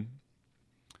go in.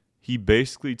 He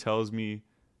basically tells me,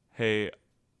 hey,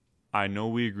 I know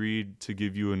we agreed to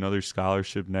give you another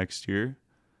scholarship next year,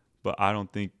 but I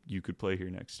don't think you could play here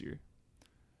next year.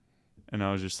 And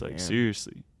I was just like, Damn.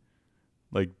 seriously?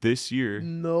 Like, this year,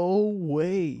 No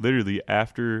way. literally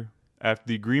after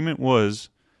the agreement was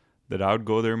that I would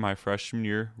go there my freshman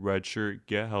year, redshirt,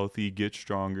 get healthy, get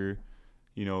stronger,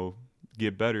 you know,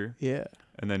 get better. Yeah.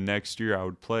 And then next year I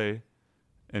would play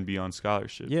and be on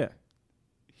scholarship. Yeah.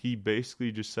 He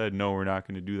basically just said, no, we're not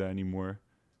going to do that anymore.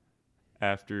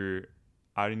 After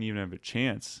I didn't even have a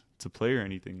chance to play or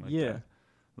anything like that.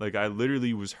 Like, I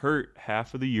literally was hurt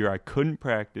half of the year. I couldn't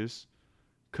practice,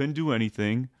 couldn't do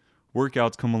anything.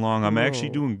 Workouts come along. I'm actually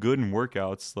Whoa. doing good in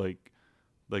workouts.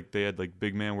 Like they had like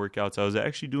big man workouts. I was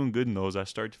actually doing good in those. I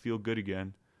start to feel good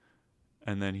again.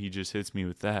 And then he just hits me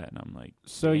with that. And I'm like,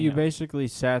 So you damn. basically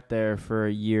sat there for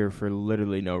a year for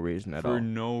literally no reason at all. For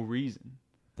no reason.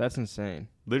 That's insane.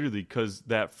 Literally, because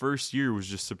that first year was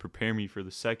just to prepare me for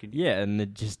the second year. Yeah, and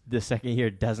the second year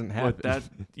doesn't happen. But that,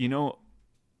 you know,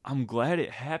 I'm glad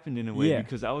it happened in a way Yeah.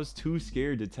 because I was too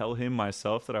scared to tell him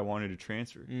myself that I wanted to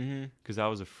transfer because I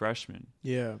was a freshman.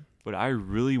 Yeah. But I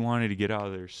really wanted to get out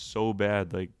of there so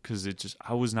bad, like, because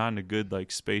I was not in a good,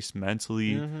 like, space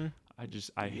mentally.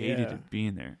 I hated Yeah. it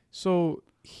being there. So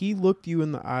he looked you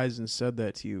in the eyes and said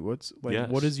that to you. What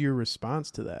Yes. is your response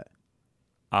to that?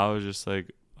 I was just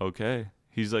like, okay.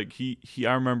 He's like,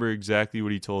 I remember exactly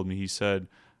what he told me. He said,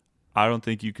 I don't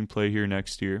think you can play here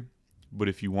next year, but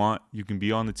if you want, you can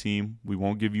be on the team. We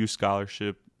won't give you a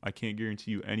scholarship. I can't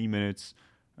guarantee you any minutes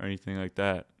or anything like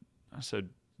that. I said,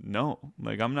 no,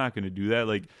 like, I'm not going to do that.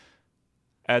 Like,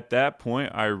 at that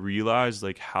point, I realized,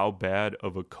 like, how bad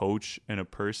of a coach and a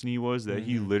person he was that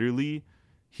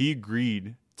he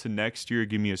agreed to next year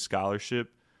give me a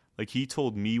scholarship. Like, he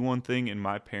told me one thing and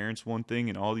my parents one thing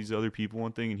and all these other people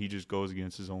one thing, and he just goes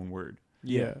against his own word.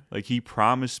 Yeah. Like, he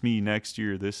promised me next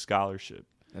year this scholarship.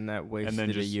 And that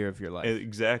wasted a year of your life.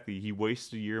 Exactly. He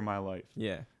wasted a year of my life.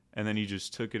 Yeah. And then he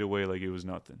just took it away like it was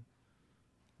nothing.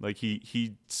 Like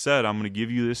he said, I'm going to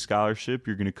give you this scholarship.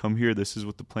 You're going to come here. This is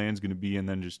what the plan's going to be. And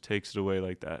then just takes it away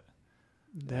like that.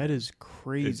 That is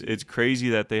crazy. It's crazy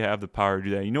that they have the power to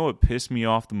do that. You know what pissed me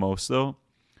off the most, though?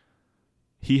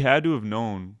 He had to have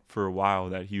known for a while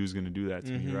that he was going to do that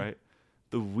to me, right?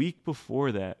 The week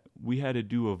before that, we had to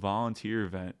do a volunteer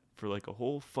event for like a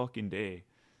whole fucking day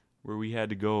where we had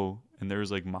to go, and there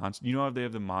was like you know how they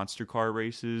have the monster car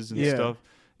races and stuff?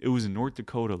 It was in North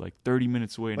Dakota, like 30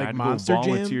 minutes away, and like I had to Monster go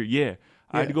volunteer. Jam? Yeah.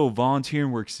 I had to go volunteer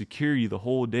and work security the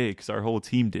whole day because our whole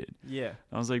team did. Yeah.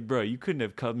 I was like, bro, you couldn't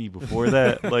have cut me before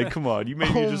that. Like, come on. You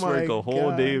made me just work a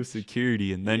whole day of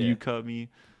security, and then you cut me.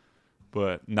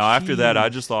 But no, after that, I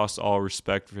just lost all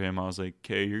respect for him. I was like,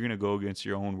 okay, you're going to go against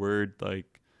your own word.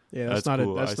 Like, that's not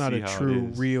cool. That's not a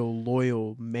true, real,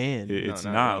 loyal man. It's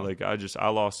not. Like, I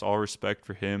lost all respect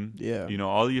for him. Yeah. You know,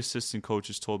 all the assistant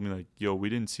coaches told me, like, yo, we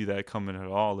didn't see that coming at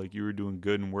all. Like, you were doing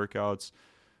good in workouts.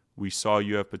 We saw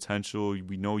you have potential.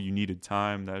 We know you needed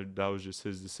time. That was just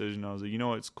his decision. I was like, you know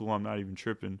what? It's cool. I'm not even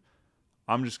tripping.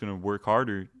 I'm just going to work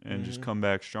harder and just come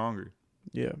back stronger.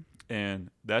 Yeah. And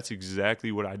that's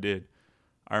exactly what I did.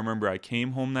 I remember I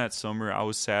came home that summer. I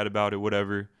was sad about it,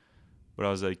 whatever. But I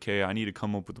was like, okay, I need to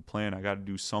come up with a plan. I got to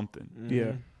do something.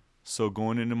 Yeah. So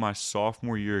going into my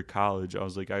sophomore year of college, I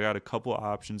was like, I got a couple of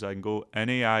options. I can go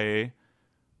NAIA,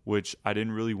 which I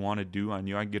didn't really want to do. I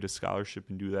knew I'd get a scholarship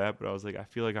and do that, but I was like, I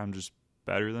feel like I'm just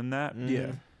better than that.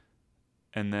 Yeah.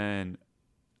 And then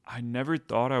I never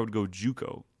thought I would go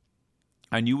JUCO.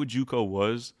 I knew what JUCO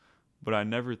was, but I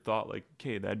never thought, like,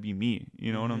 okay, that'd be me.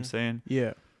 You know what I'm saying?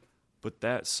 Yeah. But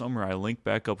that summer, I linked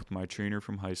back up with my trainer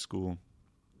from high school.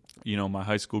 You know, my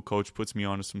high school coach puts me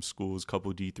onto some schools, a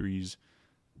couple D3s.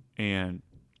 And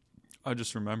I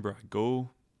just remember I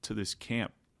go to this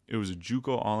camp. It was a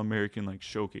JUCO All-American, like,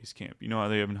 showcase camp. You know how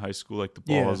they have in high school, like, the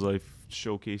Balls Life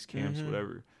showcase camps,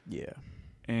 whatever. Yeah.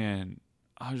 And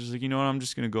I was just like, you know what, I'm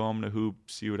just going to go. I'm going to hoop,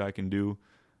 see what I can do.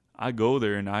 I go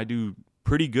there, and I do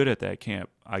pretty good at that camp.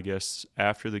 I guess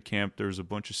after the camp, there was a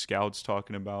bunch of scouts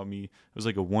talking about me. It was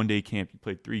like a one-day camp. You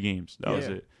played 3 games. That was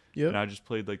it. Yep. And I just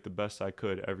played, like, the best I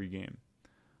could every game.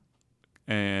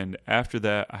 And after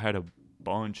that, I had a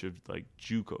bunch of, like,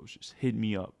 JUCOs just hit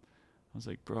me up. I was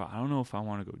like, bro, I don't know if I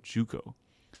want to go JUCO.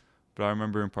 But I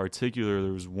remember in particular,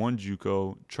 there was one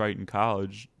JUCO, Triton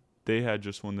College. They had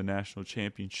just won the national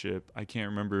championship. I can't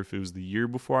remember if it was the year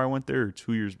before I went there or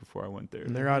 2 years before I went there.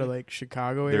 And they're out of, like,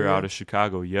 Chicago area? They're out of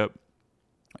Chicago, yep.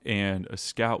 And a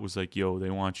scout was like, yo, they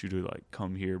want you to, like,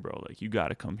 come here, bro. Like, you got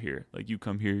to come here. Like, you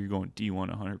come here, you're going D1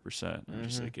 100%. I'm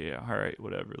just like, yeah, all right,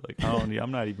 whatever. Like,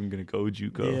 I'm not even going to go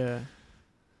JUCO. Yeah.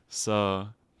 So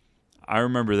I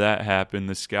remember that happened.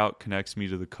 The scout connects me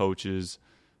to the coaches,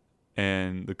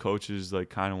 and the coaches, like,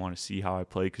 kind of want to see how I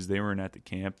play because they weren't at the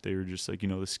camp. They were just like, you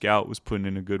know, the scout was putting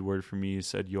in a good word for me. He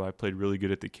said, yo, I played really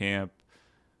good at the camp,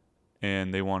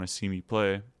 and they want to see me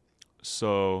play.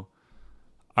 So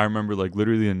I remember, like,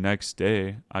 literally the next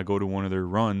day, I go to one of their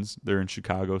runs. They're in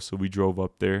Chicago, so we drove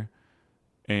up there,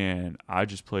 and I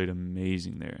just played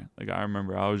amazing there. Like, I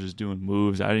remember I was just doing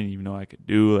moves I didn't even know I could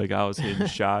do. Like, I was hitting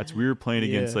shots. We were playing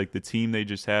against, like, the team they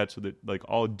just had, so that, like,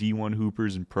 all D1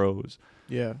 hoopers and pros.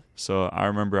 Yeah. So I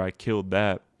remember I killed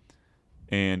that,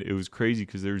 and it was crazy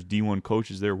because there was D1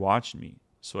 coaches there watching me.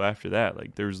 So after that,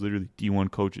 like, there was literally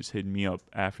D1 coaches hitting me up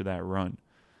after that run.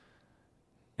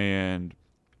 And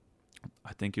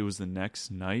I think it was the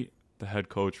next night, the head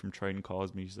coach from Triton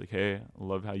calls me. He's like, hey, I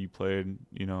love how you played.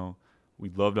 You know,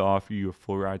 we'd love to offer you a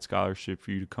full ride scholarship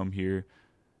for you to come here.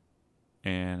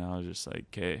 And I was just like,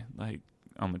 okay, like,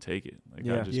 I'm going to take it. Like,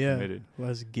 I just committed.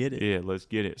 Let's get it. Yeah, let's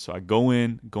get it. So I go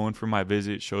in for my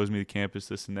visit, shows me the campus,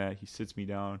 this and that. He sits me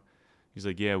down. He's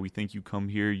like, yeah, we think you come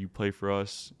here, you play for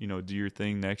us, you know, do your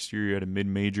thing. Next year you're at a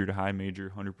mid-major to high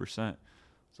major, 100%.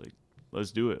 It's like,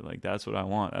 let's do it. Like, that's what I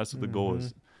want. That's what the goal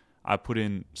is. I put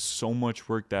in so much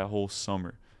work that whole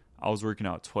summer. I was working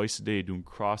out twice a day, doing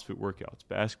CrossFit workouts,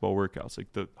 basketball workouts,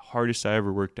 like the hardest I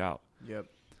ever worked out. Yep.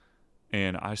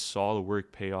 And I saw the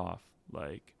work pay off.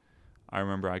 Like, I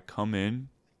remember I come in,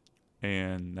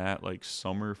 and that, like,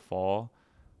 summer, fall,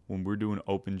 when we're doing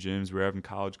open gyms, we're having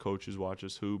college coaches watch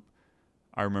us hoop.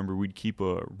 I remember we'd keep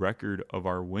a record of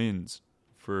our wins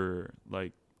for,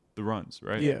 like, the runs,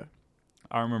 right? Yeah.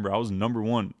 I remember I was number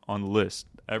 1 on the list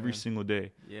every single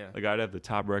day. Yeah. Like, I'd have the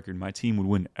top record. My team would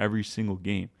win every single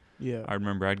game. Yeah. I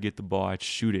remember I'd get the ball, I'd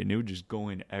shoot it, and it would just go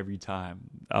in every time.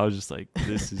 I was just like,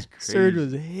 this is crazy. Serge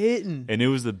was hitting. And it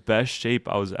was the best shape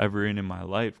I was ever in my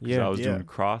life because I was Yeah. doing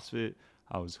CrossFit.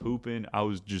 I was hooping. I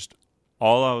was just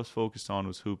All I was focused on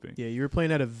was hooping. Yeah, you were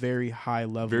playing at a very high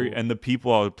level. And the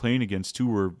people I was playing against too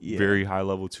were very high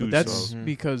level too. But that's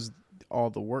because all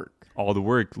the work. All the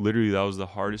work. Literally, that was the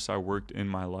hardest I worked in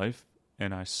my life,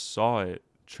 and I saw it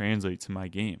translate to my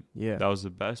game. Yeah. That was the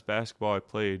best basketball I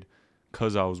played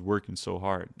because I was working so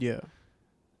hard. Yeah.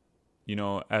 You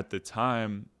know, at the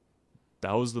time,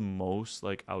 that was the most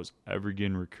like I was ever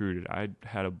getting recruited. I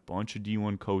had a bunch of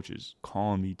D1 coaches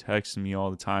calling me, texting me all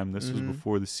the time. This was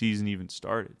before the season even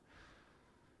started.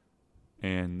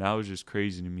 And that was just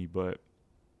crazy to me. But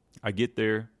I get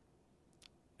there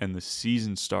and the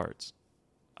season starts.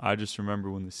 I just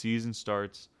remember when the season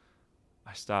starts,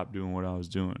 I stopped doing what I was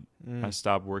doing. I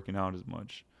stopped working out as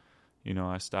much. You know,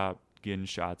 I stopped getting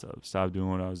shots up, stopped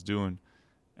doing what I was doing.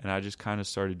 And I just kind of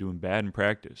started doing bad in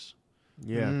practice.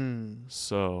 Yeah.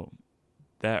 So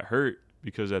that hurt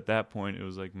because at that point it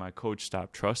was like my coach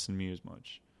stopped trusting me as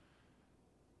much.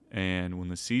 And when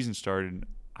the season started,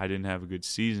 I didn't have a good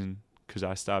season because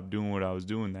I stopped doing what I was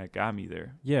doing. That got me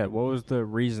there. Yeah. What was the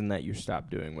reason that you stopped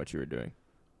doing what you were doing?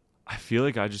 I feel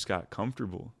like I just got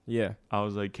comfortable. Yeah. I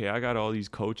was like, hey, I got all these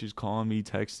coaches calling me,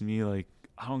 texting me, like,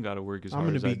 I don't got to work as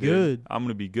hard as I did. I'm going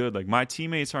to be good. Like, my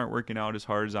teammates aren't working out as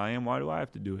hard as I am. Why do I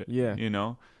have to do it? Yeah. You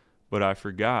know? But I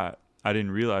forgot. I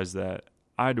didn't realize that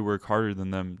I had to work harder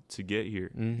than them to get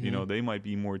here. You know, they might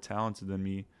be more talented than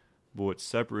me, but what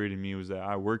separated me was that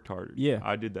I worked harder. Yeah.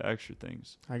 I did the extra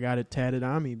things. I got it tatted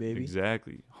on me, baby.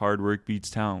 Exactly. Hard work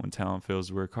beats talent when talent fails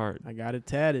to work hard. I got it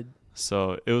tatted.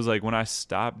 So it was like when I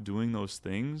stopped doing those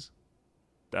things,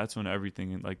 that's when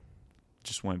everything like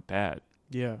just went bad.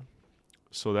 Yeah.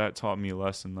 So that taught me a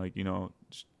lesson. Like, you know,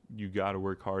 you got to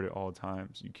work hard at all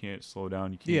times. You can't slow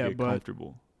down. You can't get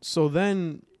comfortable. So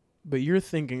then, but you're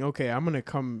thinking, okay, I'm going to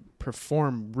come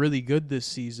perform really good this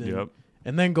season. Yep.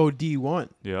 And then go D1.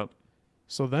 Yep.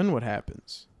 So then what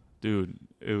happens? Dude,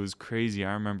 it was crazy.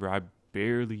 I remember I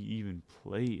barely even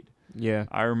played. Yeah.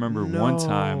 I remember one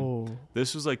time,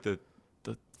 this was like the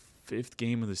 5th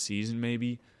game of the season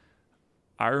maybe.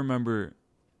 I remember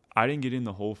I didn't get in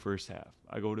the whole first half.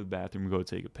 I go to the bathroom and go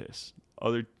take a piss.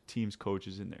 Other team's coach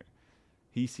is in there.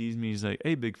 He sees me. He's like,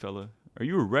 hey, big fella, are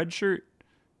you a red shirt?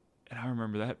 And I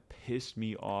remember that pissed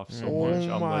me off so much.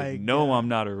 I'm like, no, I'm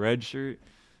not a red shirt.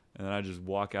 And then I just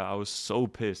walk out. I was so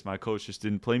pissed. My coach just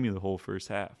didn't play me the whole first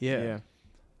half. Yeah.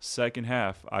 Second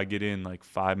half, I get in like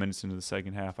 5 minutes into the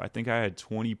second half. I think I had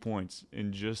 20 points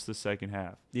in just the second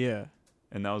half. Yeah.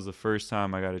 And that was the first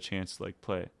time I got a chance to like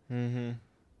play. And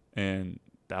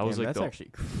that was like that's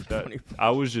actually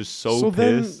I was just so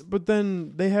pissed. But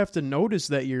then they have to notice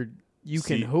that you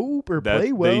can hoop or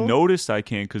play well. They noticed I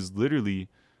can because literally,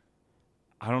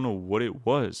 I don't know what it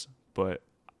was, but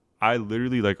I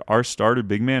literally, like our starter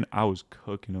big man, I was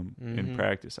cooking him in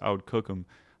practice. I would cook him.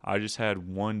 I just had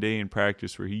one day in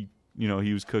practice where he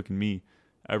was cooking me.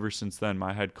 Ever since then,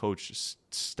 my head coach just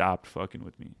stopped fucking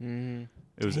with me.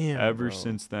 It was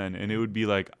since then. And it would be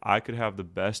like I could have the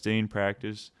best day in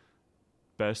practice,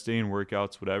 best day in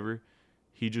workouts, whatever.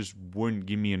 He just wouldn't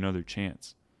give me another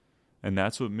chance. And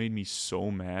that's what made me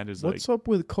so mad. What's up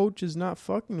with coaches not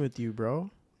fucking with you, bro?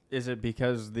 Is it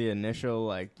because the initial,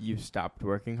 like, you stopped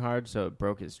working hard, so it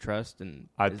broke his trust? And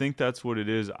I think that's what it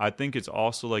is. I think it's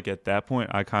also, like, at that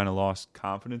point, I kind of lost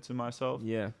confidence in myself.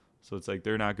 Yeah. So it's like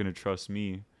they're not going to trust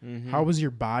me. How was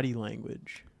your body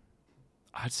language?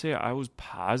 I'd say I was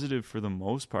positive for the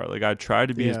most part. Like, I tried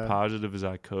to be as positive as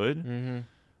I could.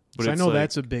 But I know like,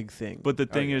 that's a big thing. But the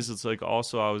thing is, it's like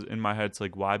also I was in my head, it's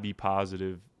like, why be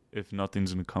positive if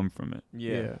nothing's going to come from it?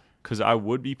 Yeah. Because I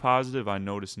would be positive. I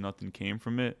noticed nothing came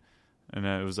from it. And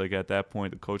it was like at that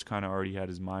point, the coach kind of already had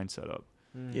his mind set up.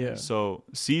 Yeah. So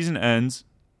season ends.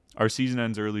 Our season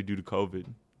ends early due to COVID.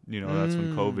 You know, that's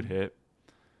when COVID hit.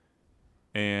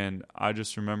 And I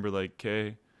just remember like,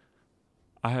 okay,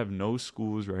 I have no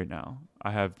schools right now. I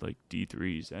have like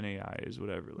D3s, NAIs,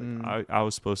 whatever. Like I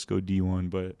was supposed to go D1,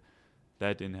 but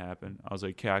that didn't happen. I was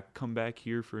like, okay, I come back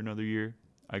here for another year.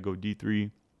 I go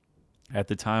D3. At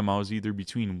the time, I was either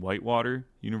between Whitewater,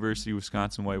 University of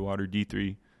Wisconsin, Whitewater,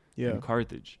 D3, and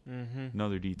Carthage,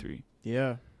 another D3.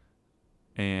 Yeah.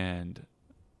 And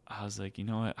I was like, you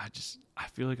know what? I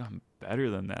feel like I'm better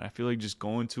than that. I feel like just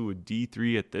going to a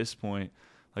D3 at this point,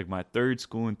 like my third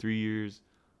school in 3 years,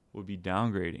 would be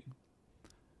downgrading.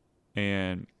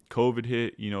 And COVID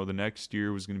hit, you know, the next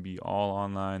year was going to be all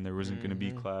online. There wasn't going to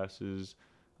be classes.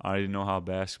 I didn't know how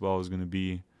basketball was going to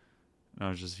be. And I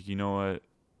was just like, you know what?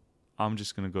 I'm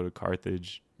just going to go to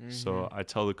Carthage. So I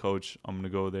tell the coach I'm going to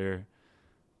go there.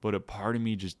 But a part of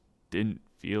me just didn't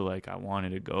feel like I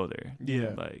wanted to go there.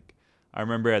 Yeah. Like, I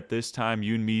remember at this time,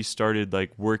 you and me started,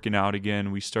 like, working out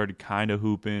again. We started kind of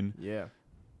hooping. Yeah.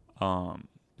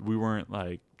 We weren't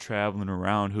like traveling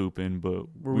around hooping, but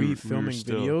were we filming were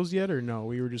still, videos yet, or no?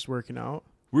 We were just working out.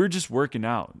 We were just working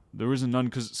out. There was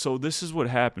none so this is what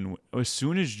happened. As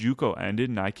soon as JUCO ended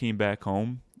and I came back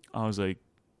home, I was like,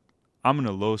 I'm in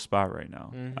a low spot right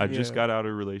now. Mm-hmm. I just got out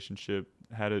of a relationship,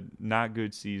 had a not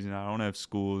good season. I don't have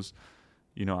schools.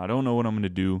 You know, I don't know what I'm going to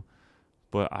do.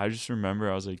 But I just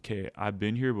remember I was like, okay, I've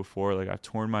been here before. Like, I've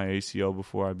torn my ACL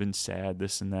before. I've been sad,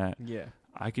 this and that. Yeah.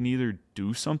 I can either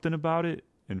do something about it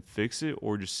and fix it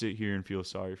or just sit here and feel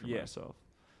sorry for myself.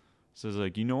 So I was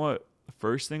like, you know what? The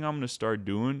first thing I'm going to start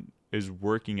doing is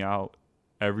working out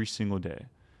every single day.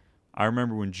 I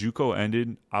remember when JUCO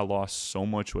ended, I lost so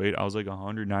much weight. I was like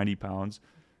 190 pounds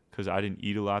because I didn't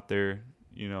eat a lot there.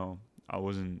 You know, I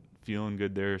wasn't feeling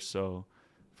good there. So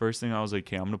first thing I was like,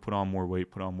 okay, I'm going to put on more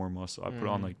weight, put on more muscle. I put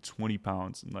on like 20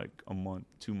 pounds in like a month,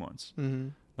 2 months. Mm-hmm.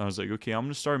 I was like, okay, I'm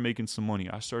going to start making some money.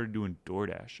 I started doing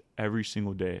DoorDash every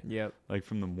single day. Yep. Like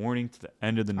from the morning to the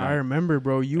end of the night. I remember,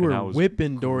 bro. You were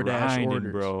whipping DoorDash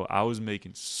orders. Bro. I was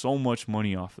making so much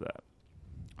money off of that.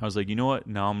 I was like, you know what?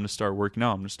 Now I'm going to start working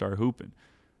out. I'm going to start hooping.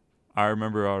 I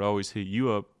remember I would always hit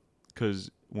you up because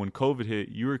when COVID hit,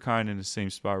 you were kind of in the same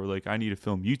spot where like, I need to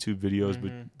film YouTube videos,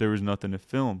 but there was nothing to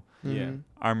film. Mm-hmm. Yeah.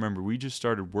 I remember we just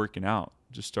started working out,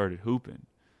 just started hooping.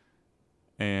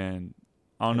 And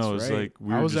I don't know. It was like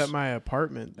I was at my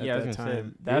apartment at that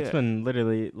time. That's when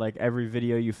literally like every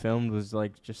video you filmed was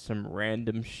like just some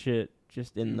random shit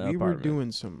just in the apartment. We were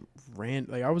doing some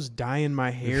like I was dyeing my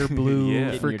hair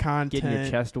blue for content, getting your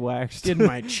chest waxed, getting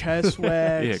my chest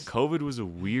waxed. Yeah, COVID was a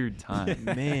weird time,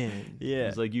 man. Yeah,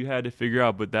 it's like you had to figure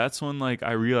out. But that's when like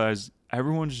I realized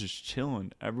everyone's just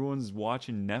chilling. Everyone's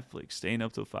watching Netflix, staying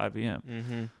up till 5 a.m.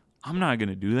 Mm-hmm. I'm not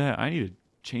gonna do that. I need to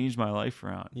change my life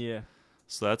around. Yeah.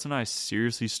 So that's when I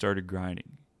seriously started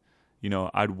grinding. You know,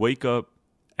 I'd wake up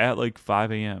at like 5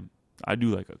 a.m. I'd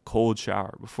do like a cold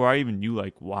shower before I even knew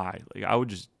like why. Like I would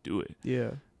just do it.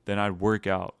 Yeah. Then I'd work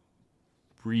out,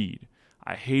 read.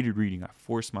 I hated reading. I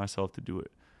forced myself to do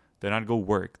it. Then I'd go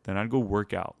work. Then I'd go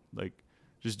work out. Like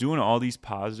just doing all these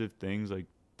positive things, like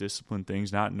disciplined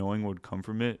things, not knowing what would come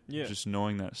from it. Yeah. Just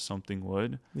knowing that something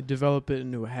would. You develop it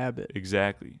into a habit.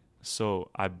 Exactly. So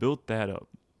I built that up.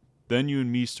 Then you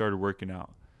and me started working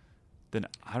out. Then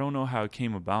I don't know how it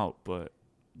came about, but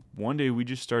one day we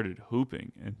just started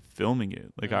hooping and filming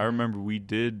it. Like I remember we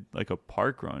did like a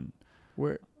park run.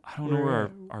 Where I don't know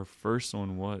where our first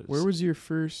one was. Where was your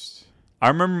first? I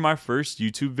remember my first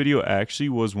YouTube video actually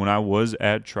was when I was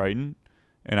at Triton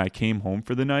and I came home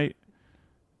for the night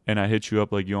and I hit you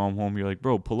up like, yo, I'm home. You're like,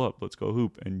 bro, pull up. Let's go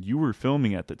hoop. And you were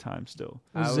filming at the time still.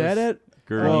 Was that at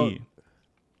Gurney?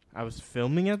 I was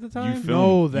filming at the time?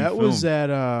 No, that was at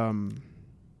or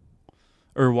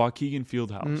Waukegan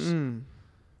Fieldhouse. Mm-mm.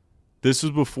 This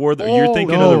was before you're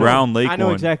thinking of the Round Lake one. I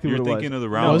know exactly you're what it was. Thinking of the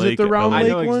Round was Lake. it the Round Lake I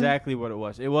know one? exactly what it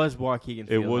was. It was Waukegan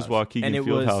Fieldhouse. It was Waukegan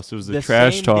Fieldhouse. It was the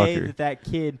trash trash talker. talker. That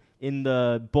kid in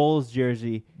the Bulls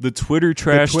jersey. The Twitter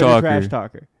trash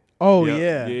talker. Oh,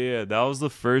 yep. Yeah. That was the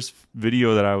first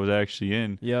video that I was actually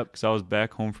in. Yep. Because I was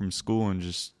back home from school and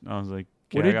I was like,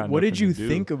 what did you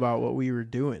think about what we were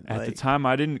doing? At the time,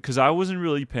 I didn't, because I wasn't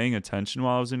really paying attention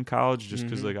while I was in college, just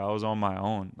because like I was on my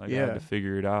own. Like I had to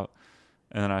figure it out.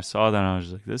 And then I saw that and I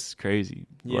was like, this is crazy.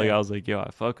 Yeah. Like I was like, yo,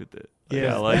 I fuck with it. Like,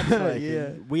 yeah. I like it. Yeah.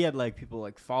 We had like people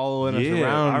like following us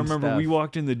around. I remember stuff. we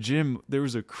walked in the gym. There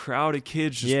was a crowd of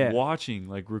kids just watching,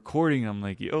 like recording. I'm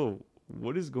like, yo,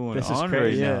 what is going on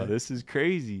right now? This is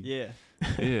crazy. Yeah.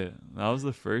 Yeah. That was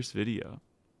the first video.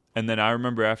 And then I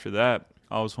remember after that,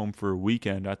 I was home for a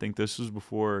weekend. I think this was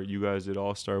before you guys did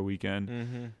All-Star Weekend.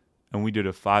 Mm-hmm. And we did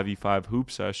a 5v5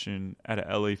 hoop session at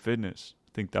a LA Fitness.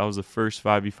 I think that was the first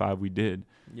 5v5 we did.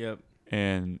 Yep.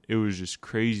 And it was just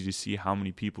crazy to see how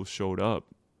many people showed up,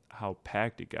 how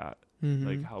packed it got,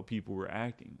 like how people were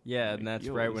acting. Yeah, like, and that's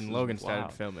right when Logan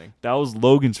started filming. That was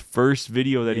Logan's first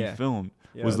video that he filmed.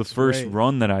 Yeah, was the first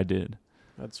run that I did.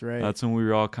 That's right. That's when we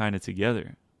were all kind of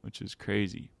together, which is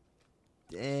crazy.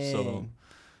 Dang. So,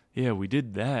 yeah, we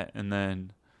did that. And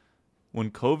then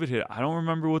when COVID hit, I don't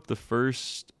remember what the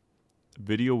first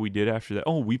video we did after that.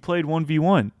 Oh, we played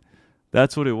 1v1.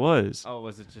 That's what it was. Oh,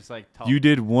 was it just like you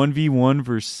did 1v1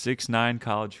 versus 6'9"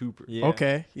 college hooper? Yeah.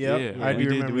 Okay. Yep. Yeah.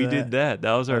 We did that.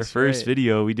 That was our first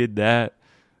video. We did that.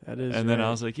 That is. And then I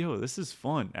was like, yo, this is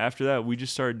fun. After that, we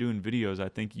just started doing videos. I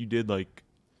think you did like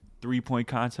 3-point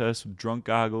contests with drunk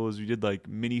goggles. We did like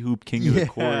mini hoop king of the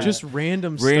court. Just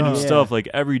random stuff. Like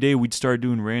every day we'd start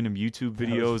doing random YouTube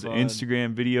videos,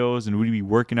 Instagram videos, and we'd be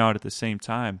working out at the same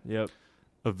time. Yep.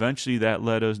 Eventually that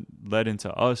led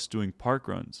into us doing park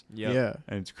runs. Yep. Yeah.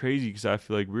 And it's crazy because I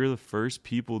feel like we're the first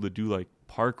people to do like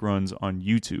park runs on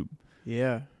YouTube.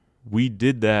 Yeah. we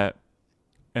did that,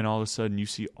 and all of a sudden you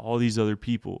see all these other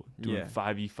people doing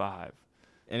 5v5.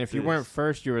 And if you weren't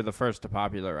first, you were the first to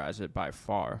popularize it by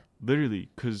far. Literally,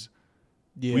 because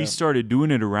we started doing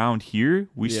it around here.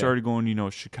 We started going,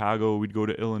 Chicago. We'd go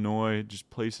to Illinois, just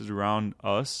places around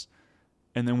us.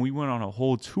 And then we went on a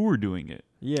whole tour doing it.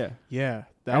 Yeah. Yeah.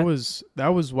 That was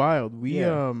wild.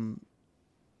 I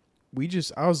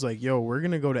was like, yo, we're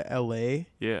going to go to LA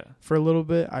for a little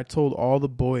bit. I told all the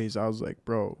boys, I was like,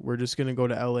 bro, we're just going to go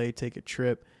to LA, take a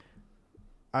trip.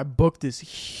 I booked this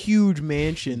huge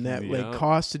mansion that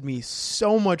costed me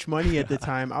so much money at the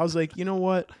time. I was like, you know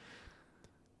what?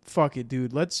 Fuck it,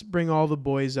 dude. Let's bring all the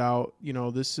boys out.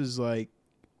 This is like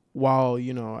while,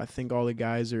 I think all the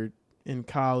guys are in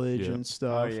college and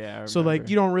stuff. Oh, yeah, so like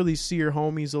you don't really see your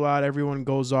homies a lot. Everyone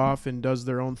goes off and does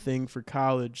their own thing for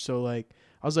college. So like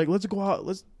I was like, let's go out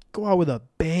with a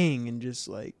bang and just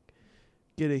like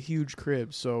get a huge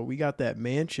crib. So we got that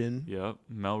mansion. Yep,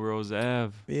 Melrose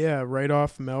Ave. Yeah, right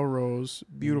off Melrose.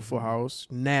 Beautiful house.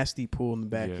 Nasty pool in the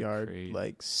backyard.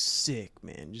 Like sick,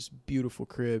 man. Just beautiful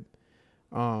crib.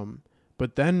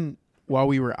 But then while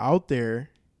we were out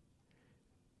there,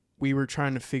 we were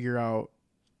trying to figure out,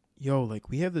 like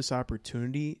we have this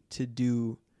opportunity to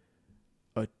do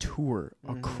a tour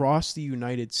across the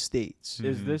United States.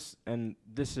 Is this, and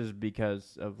this is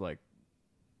because of like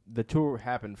the tour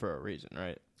happened for a reason,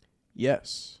 right?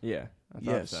 Yes. Yeah. I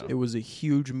thought so. It was a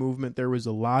huge movement. There was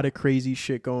a lot of crazy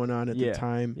shit going on at the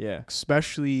time. Yeah.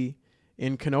 Especially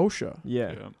in Kenosha.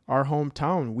 Yeah. Our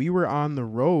hometown. We were on the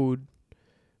road.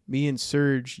 Me and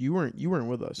Serge, you weren't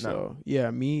with us. No. So yeah,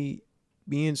 me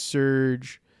and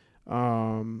Serge,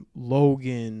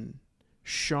 Logan,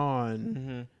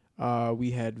 Sean,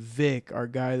 we had Vic, our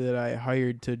guy that I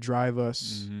hired to drive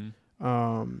us in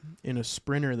a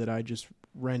Sprinter that I just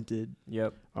rented.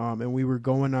 Yep. And we were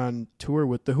going on tour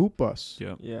with the Hoop Bus.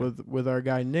 Yep. Yeah. With our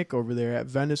guy Nick over there at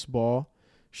Venice Ball.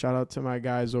 Shout out to my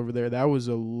guys over there. That was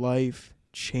a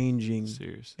life-changing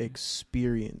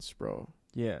experience, bro.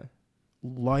 Yeah.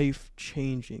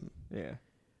 Life-changing. Yeah.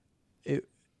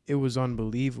 It was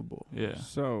unbelievable. Yeah.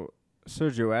 So,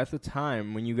 Sergio, at the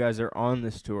time when you guys are on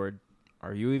this tour,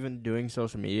 are you even doing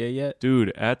social media yet?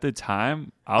 Dude, at the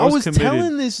time, I was committed.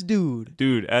 Telling this dude.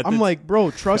 Dude, I'm like,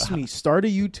 bro, trust me. Start a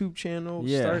YouTube channel.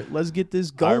 Yeah. Let's get this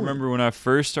going. I remember when I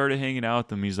first started hanging out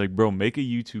with him, he's like, bro, make a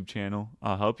YouTube channel.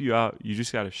 I'll help you out. You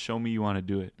just got to show me you want to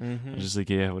do it. I was just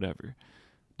like, yeah, whatever.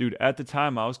 Dude, at the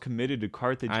time, I was committed to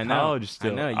Carthage College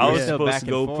still. I was supposed to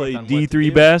go play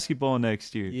D3 basketball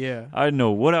next year. Yeah. I didn't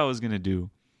know what I was going to do.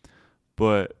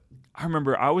 But I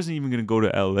remember I wasn't even going to go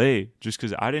to L.A. just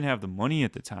because I didn't have the money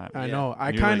at the time. I know.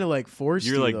 I kind of like forced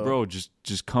you. You're like, though. Bro,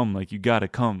 just come. Like, you got to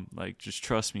come. Like, just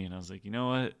trust me. And I was like, you know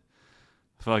what?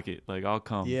 Fuck it. Like, I'll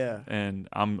come. Yeah. And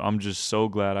I'm just so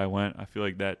glad I went. I feel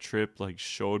like that trip, like,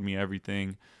 showed me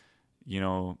everything.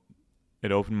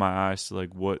 It opened my eyes to,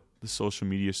 like, what the social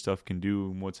media stuff can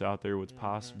do and what's out there, what's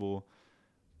possible.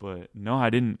 But no, I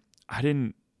didn't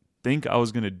think I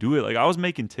was gonna do it. Like, I was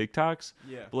making TikToks,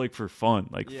 but like for fun,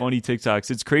 like funny TikToks.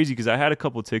 It's crazy because I had a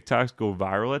couple TikToks go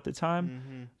viral at the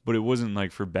time, but it wasn't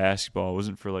like for basketball. It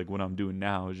wasn't for like what I'm doing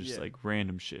now. It was just like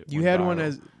random shit. You had one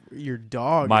as your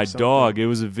dog. My dog. It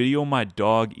was a video of my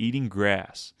dog eating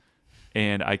grass.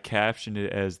 And I captioned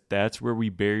it as, that's where we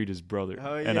buried his brother.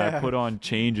 Oh, yeah. And I put on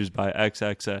Changes by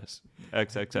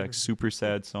XXX, super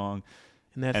sad song.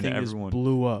 And that thing just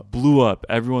blew up. Blew up.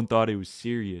 Everyone thought it was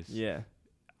serious. Yeah.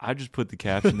 I just put the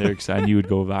caption there because I knew it would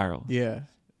go viral. Yeah.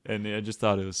 And I just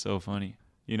thought it was so funny.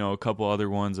 A couple other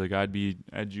ones, like I'd be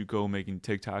at JUCO making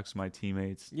TikToks with my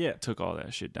teammates. Yeah. Took all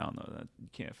that shit down, though. You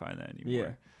can't find that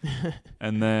anymore. Yeah.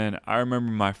 And then I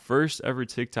remember my first ever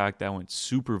TikTok that went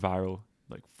super viral,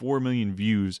 like 4 million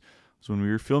views, was when we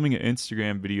were filming an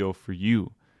Instagram video for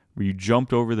you where you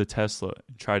jumped over the Tesla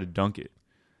and tried to dunk it.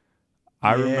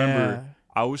 I remember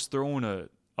I was throwing a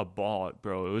ball,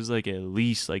 bro. It was like at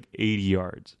least like 80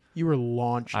 yards. You were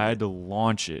launching I had to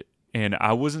launch it, and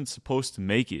I wasn't supposed to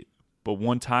make it, but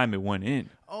one time it went in.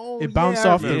 Oh, it bounced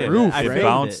off the roof, right? It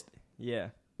bounced. Yeah.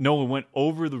 No, it went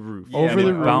over the roof. Yeah, over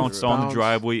the roof. Bounced on the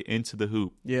driveway into the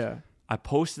hoop. Yeah. I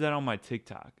posted that on my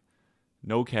TikTok.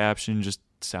 No caption, just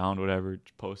sound, whatever.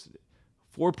 Just posted it.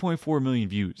 4.4 million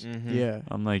views. Yeah.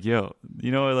 I'm like, yo,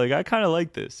 like I kind of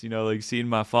like this. Like seeing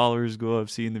my followers go up,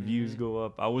 seeing the views go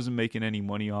up. I wasn't making any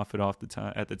money off it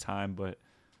at the time, but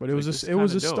it was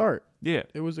a start. Yeah.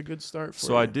 It was a good start for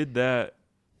So I did that.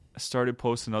 I started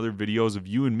posting other videos of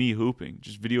you and me hooping,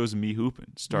 just videos of me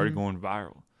hooping. Started going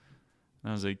viral. And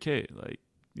I was like, okay, like,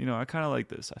 I kind of like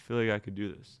this. I feel like I could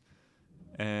do this.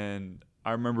 And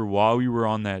I remember while we were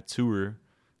on that tour,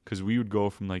 because we would go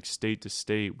from like state to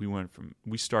state.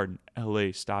 We started in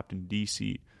LA, stopped in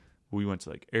DC. We went to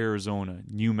like Arizona,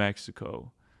 New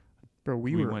Mexico. Bro,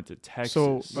 we went to Texas.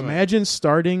 So imagine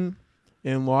starting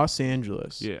in Los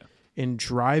Angeles. Yeah. And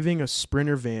driving a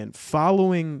Sprinter van,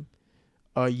 following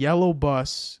a yellow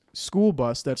bus, school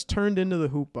bus that's turned into the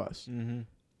hoop bus. Mm-hmm.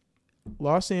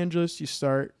 Los Angeles, you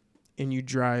start and you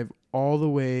drive all the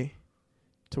way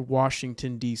to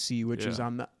Washington, D.C., which is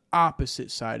on the opposite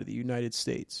side of the United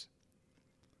States.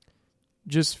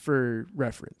 Just for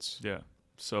reference. Yeah.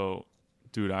 So,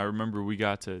 dude, I remember we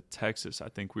got to Texas. I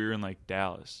think we were in like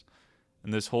Dallas.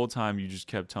 And this whole time you just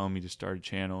kept telling me to start a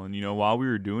channel. And, you know, while we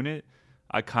were doing it,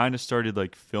 I kind of started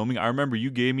like filming. I remember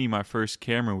you gave me my first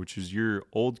camera, which was your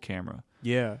old camera.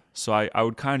 Yeah. So I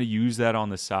would kind of use that on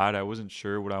the side. I wasn't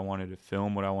sure what I wanted to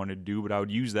film, what I wanted to do, but I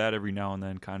would use that every now and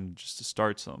then kind of just to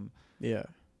start something. Yeah.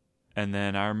 And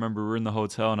then I remember we're in the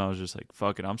hotel and I was just like,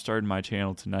 fuck it, I'm starting my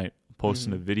channel tonight. I'm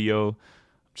posting a video. I'm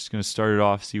just going to start it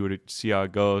off, see how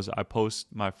it goes. I post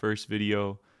my first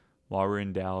video while we're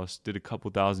in Dallas, did a couple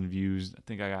thousand views. I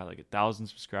think I got like 1,000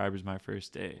 subscribers my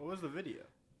first day. What was the video?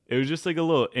 It was just like a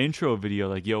little intro video,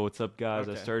 like, yo, what's up, guys?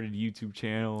 Okay. I started a YouTube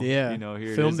channel. Yeah. You know,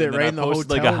 here filmed it is. it right in the hotel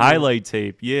like a room. highlight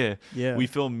tape. Yeah. Yeah. We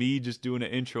filmed me just doing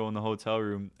an intro in the hotel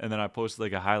room, and then I posted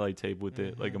like a highlight tape with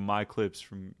it, like my clips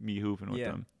from me hooping with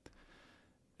them.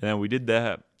 And then we did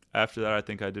that. After that, I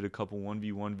think I did a couple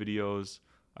 1v1 videos.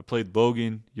 I played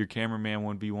Logan, your cameraman,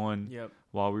 1v1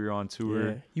 while we were on tour.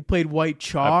 Yeah. You played White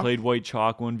Chalk? I played White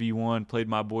Chalk 1v1. Played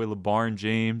my boy LeBaron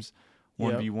James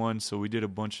 1v1. So we did a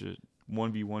bunch of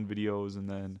 1v1 videos, and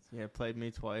then played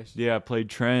me twice. I played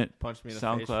Trent, punched me in the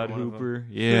SoundCloud face Hooper.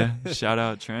 Yeah, shout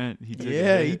out Trent.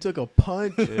 He took a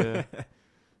punch. Yeah.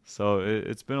 So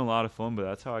it's been a lot of fun, but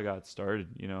that's how I got started.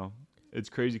 You know, it's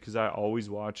crazy because I always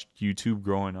watched YouTube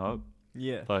growing up.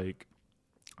 Yeah, like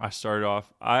I started off.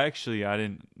 I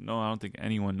didn't know. I don't think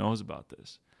anyone knows about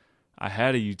this. I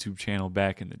had a YouTube channel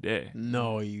back in the day.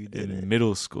 No, you didn't. In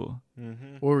middle school.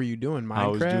 Mm-hmm. What were you doing? Minecraft? I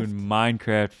was doing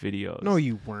Minecraft videos. No,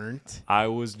 you weren't. I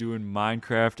was doing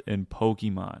Minecraft and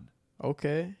Pokemon.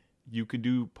 Okay. You could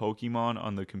do Pokemon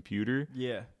on the computer.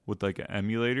 Yeah. With like an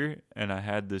emulator, and I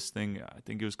had this thing. I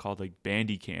think it was called like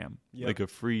Bandicam, like a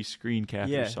free screen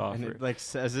capture software. And it like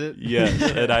says it. Yes,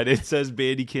 and it says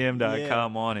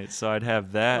Bandicam.com on it. So I'd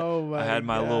have that. Oh I had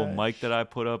my gosh. little mic that I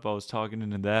put up. I was talking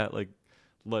into that, like,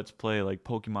 let's play like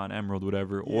Pokemon Emerald,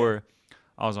 whatever. Or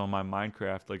I was on my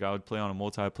Minecraft, like I would play on a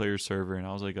multiplayer server, and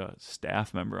I was like a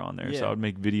staff member on there, so I would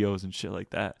make videos and shit like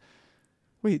that.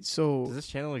 Wait, so does this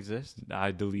channel exist?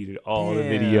 I deleted all the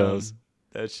videos.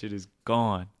 That shit is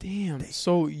gone. Damn.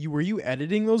 So were you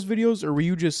editing those videos, or were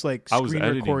you just like screen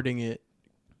recording it,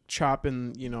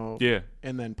 chopping,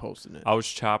 and then posting it? I was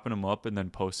chopping them up and then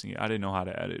posting it. I didn't know how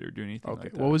to edit or do anything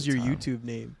like that. What was your YouTube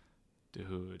name?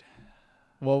 Dude.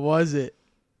 What was it?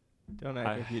 Don't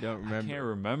act if you don't remember. I can't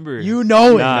remember. You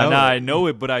know it. I know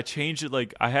it, but I changed it.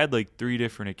 Like I had like 3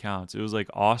 different accounts. It was like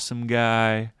Awesome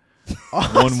Guy,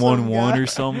 111 or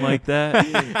something like that.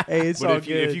 Hey, it's all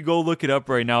good. If you go look it up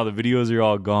right now, the videos are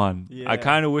all gone. Yeah. I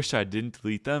kind of wish I didn't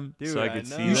delete them, so I could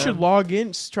see them. You should log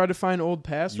in, try to find old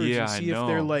passwords and see if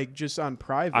they're like just on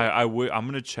private. I'm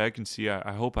gonna check and see.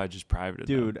 I hope I just privated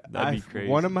them. Dude, that'd be crazy.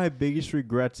 One of my biggest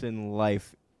regrets in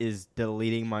life is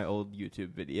deleting my old YouTube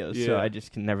videos, so I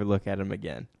just can never look at them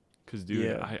again. Because,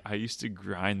 dude, I used to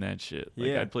grind that shit.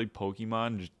 Like, I'd play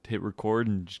Pokemon, just hit record,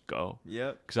 and just go.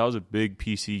 Yep. Because I was a big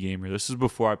PC gamer. This was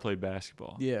before I played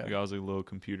basketball. Yeah. Like, I was a little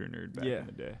computer nerd back in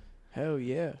the day. Hell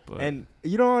yeah. But, and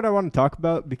you know what I want to talk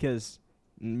about? Because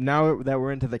now that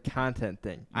we're into the content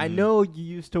thing, I know you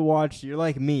used to watch, you're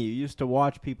like me, you used to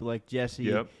watch people like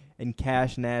Jesse and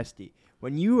Cash Nasty.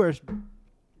 When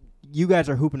you guys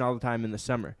are hooping all the time in the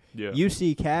summer. Yeah. You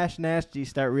see Cash Nasty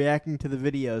start reacting to the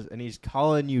videos, and he's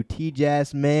calling you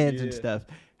T-Jazz mans and stuff.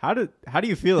 How do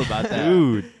you feel about that?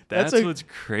 Dude, that's what's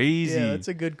crazy. Yeah, that's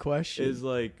a good question. Is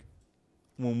like,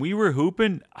 when we were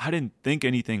hooping, I didn't think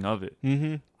anything of it.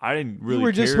 Mm-hmm. I didn't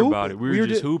really care about it. We were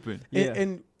just hooping.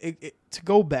 And to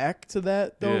go back to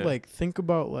that, though, like, think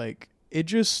about, like, it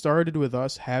just started with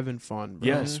us having fun, bro.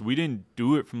 Yes, we didn't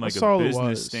do it from like a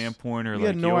business standpoint or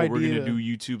like, we're going to do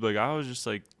YouTube. Like, I was just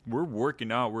like, we're working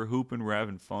out, we're hooping, we're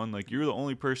having fun. Like, you're the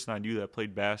only person I knew that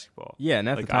played basketball. Yeah, and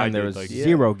at the time there was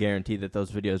zero guarantee that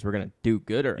those videos were going to do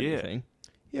good or anything.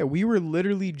 Yeah, we were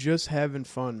literally just having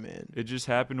fun, man. It just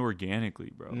happened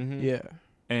organically, bro. Mm-hmm. Yeah.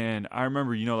 And I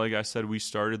remember, like I said, we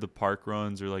started the park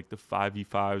runs or like the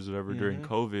 5v5s, whatever, during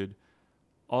COVID.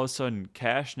 All of a sudden,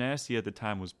 Cash Nasty at the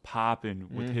time was popping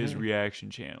with his reaction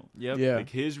channel. Yep. Yeah. Like,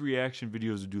 his reaction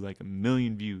videos would do like 1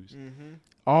 million views.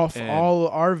 off all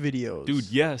our videos. Dude,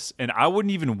 yes. And I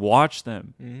wouldn't even watch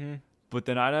them. Mm-hmm. But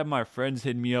then I'd have my friends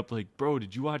hitting me up like, bro,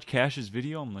 did you watch Cash's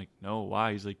video? I'm like, no,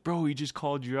 why? He's like, bro, he just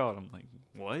called you out. I'm like,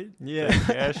 what? Yeah. Like,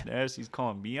 Cash Nasty's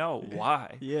calling me out?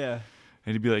 Why? Yeah.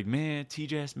 And he'd be like, man,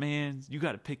 TJS, man, you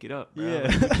got to pick it up, bro. Yeah.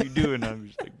 Like, what you doing? I'm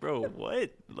just like, bro,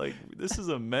 what? Like, this is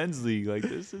a men's league. Like,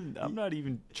 I'm not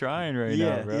even trying right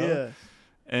now, bro. Yeah.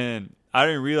 And I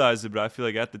didn't realize it, but I feel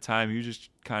like at the time he was just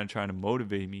kind of trying to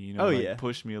motivate me, you know,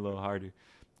 push me a little harder.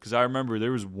 Because I remember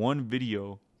there was one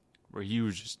video where he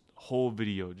was just whole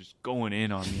video just going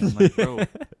in on me. I'm like, bro,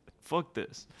 fuck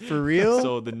this. For real?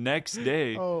 So the next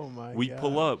day, we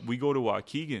pull up, we go to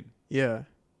Waukegan. Yeah.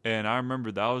 And I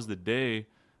remember that was the day,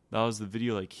 that was the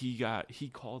video, like he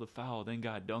called a foul, then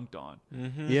got dunked on.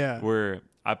 Mm-hmm. Yeah. Where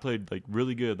I played like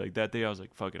really good. Like that day I was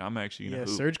like, fuck it, I'm actually going to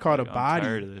hoop. Serge caught a body. I'm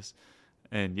tired of this.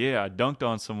 And yeah, I dunked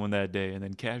on someone that day. And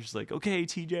then Cash was like, okay,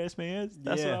 TJS, man,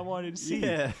 that's what I wanted to see.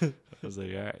 Yeah. I was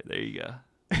like, all right, there you go.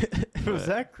 Was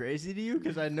that crazy to you?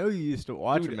 Because I know you used to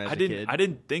watch him as a kid. I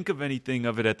didn't think of anything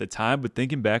of it at the time, but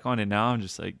thinking back on it now, I'm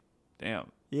just like,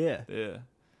 damn. Yeah. Yeah.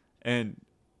 And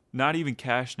not even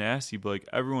Cash Nasty, but like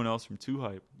everyone else from Two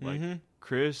Hype. Like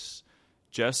Chris,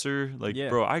 Jesser. Like,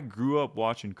 bro, I grew up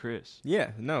watching Chris.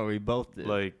 Yeah. No, we both did.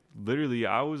 Like, literally,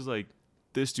 I was like,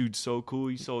 this dude's so cool.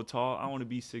 He's so tall. I want to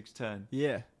be 6'10".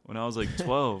 Yeah. When I was like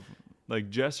 12. Like,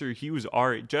 Jesser,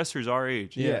 Jesser's our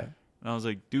age. Yeah. And I was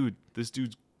like, dude, this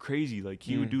dude's crazy. Like,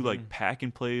 he would do like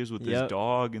packing plays with his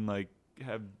dog and like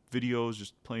have videos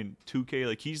just playing 2K.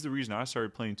 Like, he's the reason I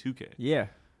started playing 2K. Yeah.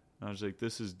 And I was like,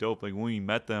 this is dope. Like, when we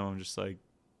met them, I'm just like,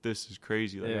 this is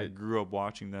crazy. Like, I grew up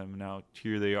watching them, and now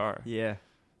here they are. Yeah.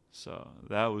 So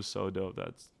that was so dope.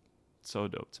 That's so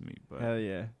dope to me. But hell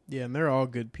yeah. Yeah, and they're all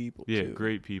good people, yeah, too.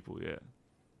 great people, yeah.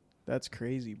 That's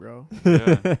crazy, bro.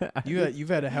 Yeah. You've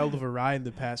had a hell of a ride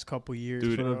the past couple years,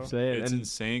 Dude, bro. I'm saying. It's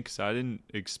insane because I didn't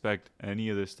expect any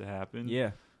of this to happen.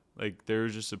 Yeah. Like, there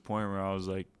was just a point where I was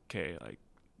like, okay, like,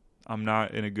 I'm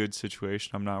not in a good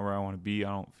situation. I'm not where I want to be. I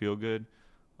don't feel good.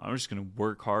 I'm just going to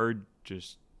work hard.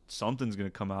 Just something's going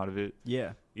to come out of it.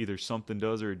 Yeah. Either something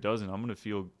does or it doesn't. I'm going to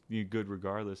feel good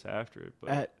regardless after it. But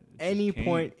at any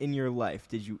point in your life,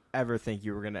 did you ever think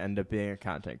you were going to end up being a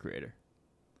content creator?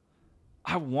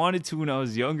 I wanted to when I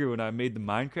was younger, when I made the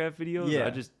Minecraft videos. Yeah.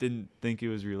 I just didn't think it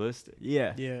was realistic.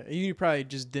 Yeah. Yeah, you probably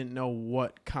just didn't know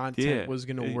what content was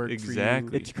going to work for you.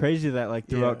 It's crazy that like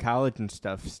throughout college and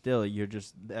stuff, still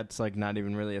that's like not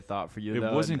even really a thought for you.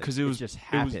 It wasn't because it just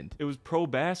happened. It was pro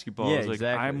basketball. Yeah, I was like,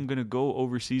 exactly. I'm gonna go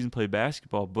overseas and play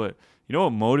basketball. But you know what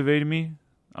motivated me?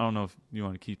 I don't know if you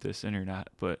want to keep this in or not,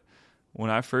 but when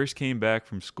I first came back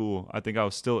from school, I think I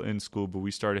was still in school, but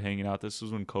we started hanging out. This was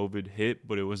when COVID hit,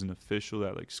 but it wasn't official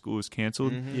that like school was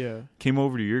canceled. Mm-hmm. Yeah. Came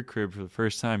over to your crib for the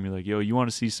first time. You're like, yo, you want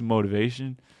to see some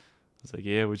motivation? I was like,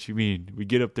 yeah, what you mean? We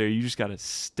get up there, you just got a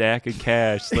stack of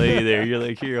cash lay there. You're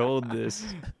like, here, hold this.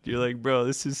 You're like, bro,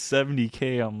 this is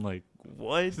 $70K. I'm like,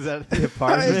 what? Is that the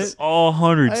apartment? It's all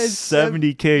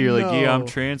 $170K. You're like, yeah, I'm No.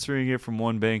 transferring it from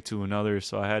one bank to another,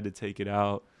 so I had to take it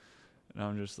out. And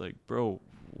I'm just like, bro,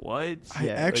 what?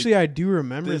 I do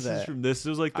remember this that. Is from this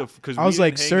was like the because I was we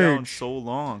like, didn't hang out in Serge. so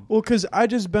long. Well, because I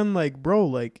just been like, bro,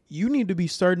 like, you need to be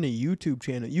starting a YouTube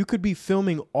channel. You could be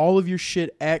filming all of your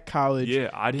shit at college. Yeah,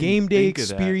 I didn't game day think of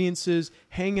that. experiences,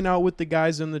 hanging out with the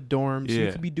guys in the dorms. You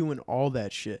Yeah. could be doing all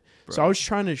that shit. Bro. So I was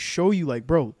trying to show you, like,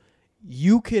 bro,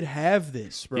 you could have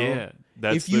this, bro. Yeah,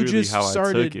 that's if you literally just how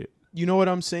started, I took it. You know what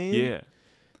I'm saying? Yeah.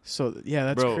 So yeah,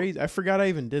 that's Bro. crazy. I forgot I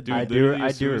even did Dude, that. I do literally,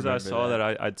 as soon as I remember saw that.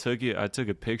 that, I took it. I took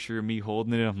a picture of me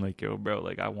holding it. I'm like, yo, bro,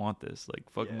 like I want this. Like,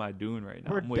 fuck, Yeah. am I doing right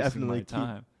now? We're I'm wasting my definitely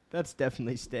time. That's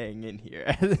definitely staying in here.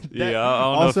 Yeah, I don't know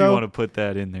if also- you want to put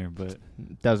that in there, but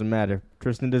Doesn't matter.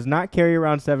 Tristan does not carry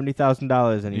around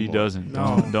 $70,000 anymore. he doesn't.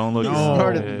 No. Don't look No. at him.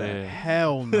 Smarter Yeah, than yeah, that.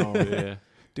 Hell no. yeah.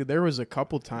 Dude, there was a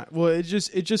couple times. Well, it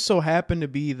just so happened to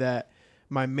be that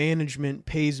my management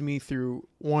pays me through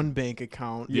one bank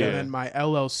account, Yeah. and then my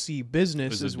LLC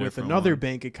business Is a is with different another one.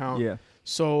 bank account. Yeah.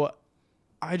 So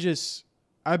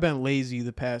I've been lazy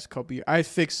the past couple years. I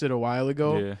fixed it a while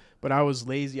ago, Yeah. but I was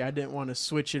lazy. I didn't want to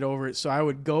switch it over. So I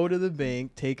would go to the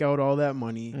bank, take out all that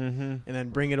money, Mm-hmm. and then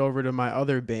bring it over to my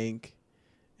other bank.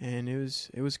 And it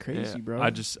was crazy, Yeah. bro. I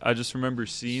just remember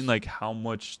seeing like how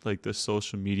much like the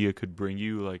social media could bring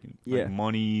you, like Yeah.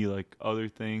 money, like other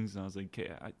things, and I was like,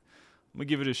 okay, I'm gonna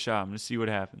give it a shot. I'm gonna see what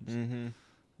happens, Mm-hmm.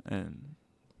 and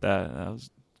that was.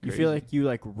 You Crazy. feel like you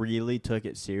like really took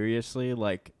it seriously,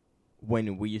 like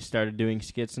when we started doing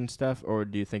skits and stuff, or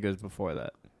do you think it was before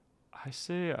that? I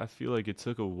feel like it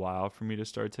took a while for me to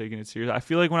start taking it serious. I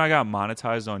feel like when I got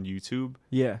monetized on YouTube,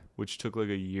 Yeah. which took like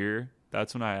a year,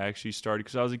 that's when I actually started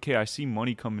because I was like, okay, I see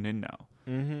money coming in now.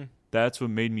 That's what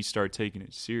made me start taking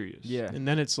it serious. Yeah. And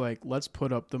then it's like, let's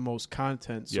put up the most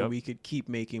content so we could keep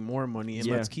making more money, and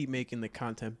let's keep making the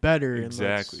content better.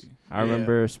 Exactly. And I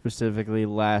remember specifically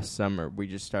last summer, we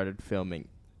just started filming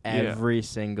every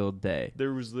single day.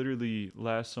 There was literally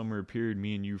last summer a period,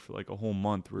 me and you, for like a whole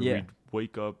month where we'd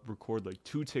wake up, record like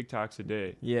 2 TikToks a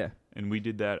day. Yeah. And we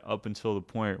did that up until the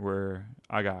point where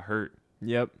I got hurt.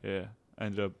 Yep. Yeah. I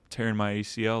ended up tearing my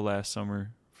ACL last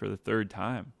summer for the 3rd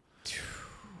time.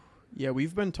 Yeah,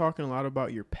 we've been talking a lot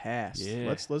about your past.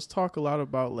 Yeah. Let's talk a lot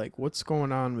about like what's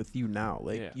going on with you now.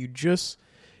 Like you just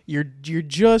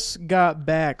got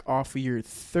back off of your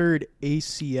 3rd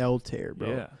ACL tear, bro.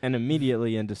 Yeah. And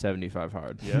immediately into 75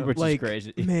 hard, which is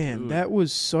crazy. Man, that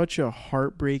was such a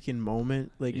heartbreaking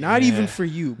moment. Like not even for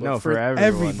you, but for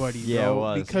everybody. Yeah, bro, it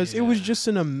was. Because it was just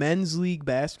in a men's league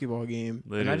basketball game.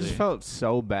 Literally. And I just felt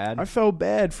so bad. I felt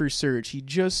bad for Serge. He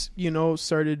just,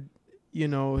 started,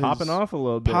 popping off a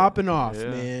little bit. Popping off,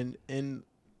 man. And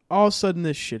all of a sudden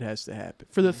this shit has to happen.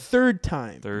 For the 3rd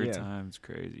time. 3rd time's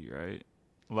crazy, right?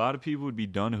 A lot of people would be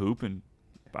done hooping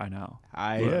by now.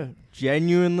 I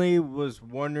genuinely was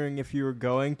wondering if you were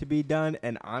going to be done.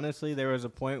 And honestly, there was a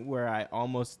point where I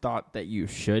almost thought that you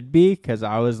should be, because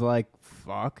I was like,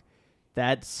 fuck,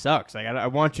 that sucks. Like, I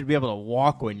want you to be able to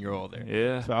walk when you're older.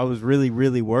 Yeah. So I was really,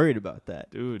 really worried about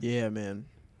that. Dude. Yeah, man.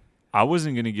 I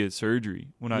wasn't going to get surgery.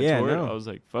 When I tore it, I was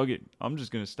like, fuck it. I'm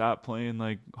just going to stop playing,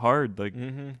 like, hard. Like,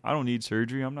 I don't need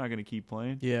surgery. I'm not going to keep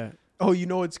playing. Yeah. Oh, you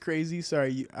know what's crazy?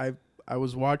 Sorry, I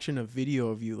was watching a video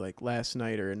of you like last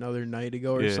night or another night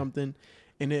ago or something,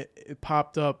 and it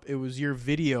popped up. It was your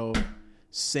video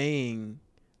saying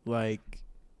like,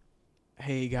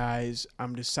 hey guys,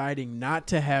 I'm deciding not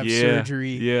to have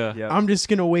surgery. Yeah. Yep. I'm just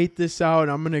going to wait this out.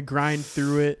 I'm going to grind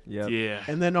through it. Yep. Yeah.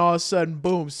 And then all of a sudden,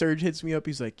 boom, Serge hits me up.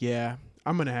 He's like, yeah,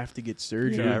 I'm going to have to get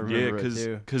surgery. Yeah,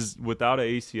 because without an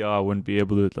ACL, I wouldn't be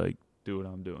able to like do what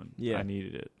I'm doing. Yeah. I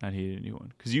needed it. I needed a new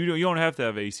one. Because you don't have to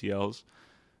have ACLs.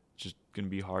 It's just going to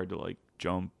be hard to like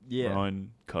jump, run,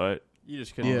 cut. You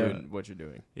just couldn't do what you're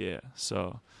doing. Yeah.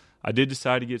 So I did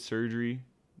decide to get surgery.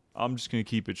 I'm just going to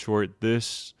keep it short.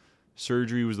 This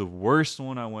surgery was the worst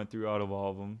one I went through out of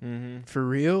all of them. Mm-hmm. For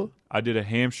real? I did a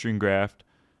hamstring graft.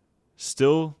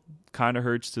 Still kind of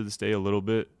hurts to this day a little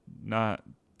bit. Not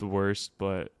the worst,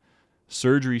 but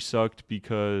surgery sucked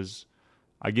because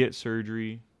I get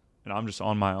surgery and I'm just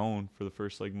on my own for the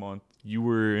first like month. You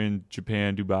were in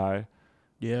Japan, Dubai.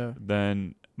 Yeah.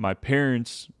 Then my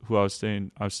parents, who I was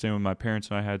staying with my parents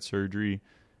when I had surgery.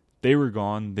 They were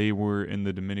gone. They were in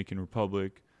the Dominican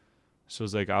Republic. So it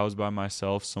was like I was by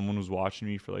myself. Someone was watching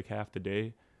me for like half the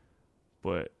day.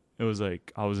 But it was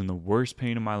like I was in the worst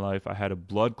pain of my life. I had a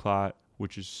blood clot,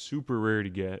 which is super rare to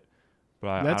get.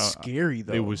 But that's scary,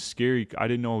 though. It was scary. I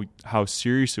didn't know how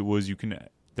serious it was.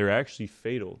 They're actually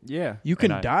fatal. Yeah. You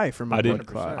can die from a blood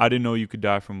clot. I didn't know you could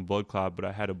die from a blood clot, but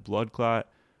I had a blood clot.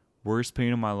 Worst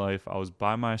pain of my life. I was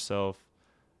by myself.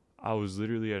 I was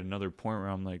literally at another point where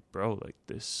I'm like, bro, like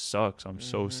this sucks. I'm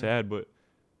so sad. But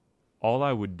all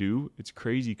I would do, it's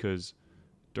crazy because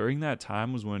during that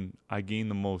time was when I gained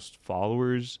the most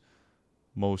followers,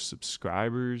 most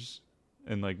subscribers,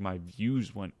 and like my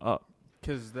views went up.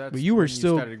 Because that's when you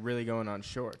started really going on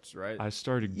shorts, right? I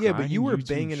started but you were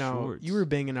banging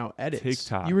out edits.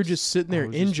 TikToks. You were just sitting there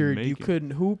injured. You couldn't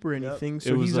hoop or anything. Yep. So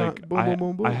it was he's like boom, boom,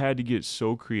 boom, boom. I had to get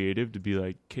so creative to be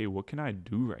like, okay, what can I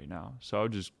do right now? So I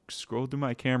would just scroll through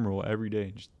my camera roll every day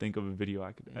and just think of a video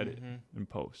I could edit and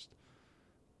post.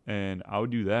 And I would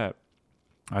do that.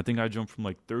 I think I jumped from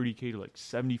like 30K to like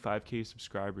 75K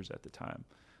subscribers at the time.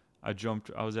 I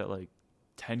was at like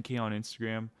 10K on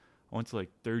Instagram. I went to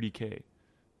like 30K.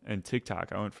 And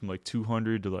TikTok, I went from like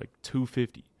 200 to like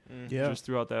 250. Yeah. Just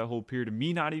throughout that whole period of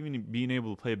me not even being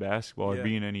able to play basketball or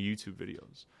be in any YouTube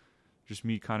videos. Just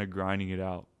me kind of grinding it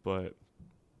out. But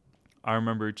I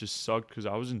remember it just sucked because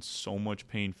I was in so much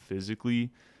pain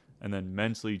physically and then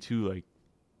mentally too. Like,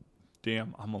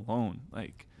 damn, I'm alone.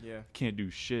 Like, can't do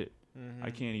shit.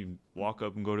 I can't even walk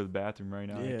up and go to the bathroom right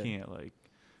now. I can't like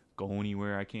go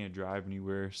anywhere. I can't drive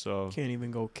anywhere. So can't even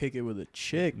go kick it with a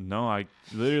chick. No, I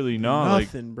literally no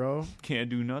nothing, like, bro. Can't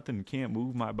do nothing. Can't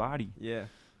move my body. Yeah.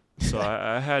 So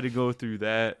I had to go through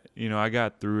that. I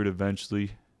got through it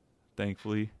eventually,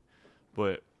 thankfully.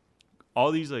 But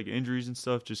all these like injuries and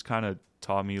stuff just kind of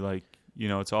taught me like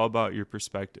it's all about your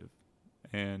perspective.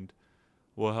 And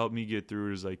what helped me get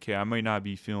through it is like, okay, I might not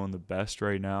be feeling the best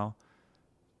right now,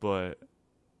 but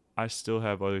I still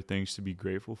have other things to be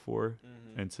grateful for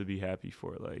and to be happy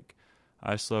for. Like,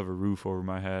 I still have a roof over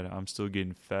my head. I'm still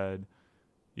getting fed.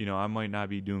 I might not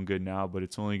be doing good now, but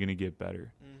it's only going to get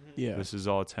better. Yeah. This is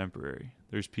all temporary.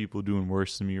 there's people doing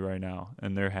worse than me right now,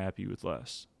 and they're happy with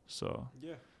less. So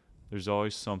there's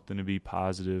always something to be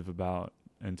positive about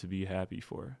and to be happy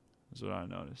for. Is what I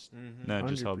noticed. And that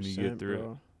just helped me get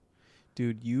through it.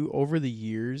 Dude, you over the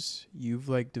years, you've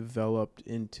like developed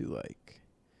into like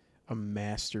a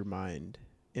mastermind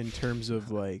in terms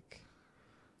of like,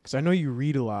 because I know you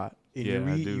read a lot, and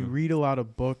you read a lot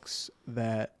of books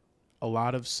that a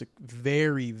lot of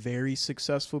very, very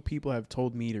successful people have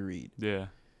told me to read. Yeah.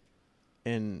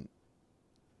 And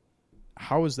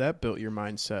how has that built your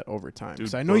mindset over time?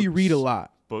 Because I know you read a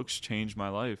lot. Books changed my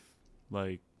life.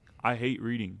 Like, I hate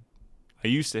reading. I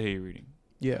used to hate reading.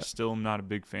 Yeah. Still am not a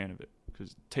big fan of it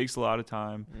because it takes a lot of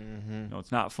time. You know,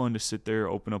 it's not fun to sit there,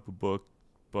 open up a book,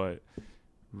 but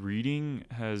reading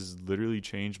has literally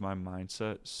changed my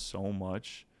mindset so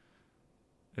much.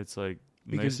 It's like,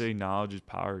 when they say knowledge is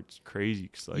power, it's crazy.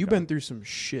 'Cause like, you've been through some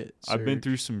shit, Serge. I've been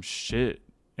through some shit,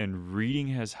 and reading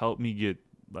has helped me get,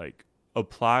 like,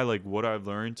 apply, like, what I've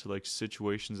learned to, like,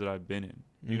 situations that I've been in.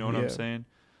 You know what I'm saying?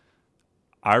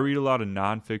 I read a lot of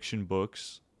nonfiction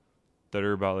books that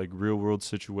are about, like, real-world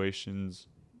situations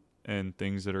and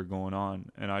things that are going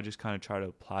on, and I just kind of try to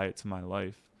apply it to my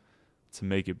life to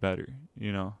make it better,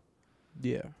 you know?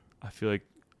 Yeah. I feel like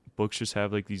books just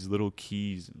have like these little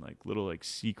keys and like little like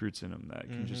secrets in them that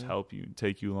can just help you and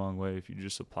take you a long way if you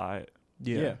just apply it.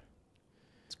 Yeah.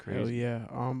 It's crazy. Hell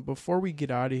yeah. Before we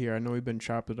get out of here, I know we've been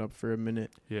chopping up for a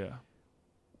minute. Yeah.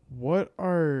 What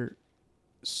are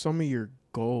some of your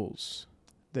goals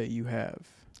that you have?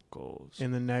 Goals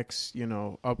in the next,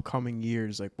 upcoming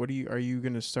years? Like, are you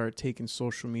going to start taking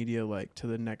social media like to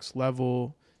the next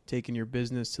level, taking your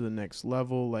business to the next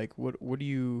level? Like, what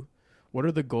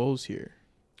are the goals here?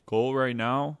 Goal right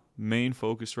now, main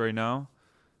focus right now,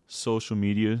 social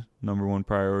media, number one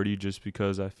priority, just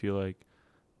because I feel like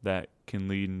that can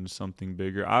lead into something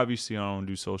bigger. Obviously, I don't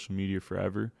do social media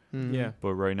forever. Yeah.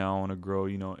 But right now I want to grow,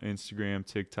 Instagram,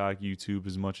 TikTok, YouTube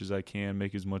as much as I can,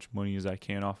 make as much money as I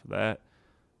can off of that.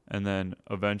 And then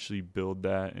eventually build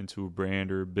that into a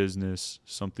brand or a business,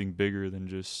 something bigger than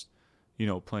just,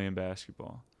 playing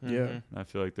basketball. Yeah. And I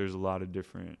feel like there's a lot of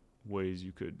different ways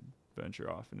you could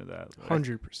venture off into that.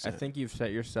 100%. I think you've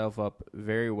set yourself up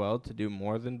very well to do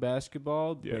more than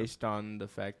basketball based on the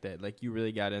fact that like you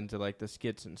really got into like the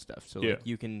skits and stuff. So like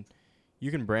you can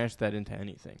branch that into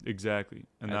anything. Exactly.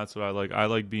 And that's what I like. I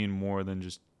like being more than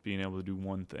just being able to do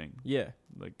one thing. Yeah.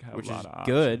 Like have which a lot is of options.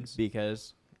 good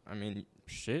because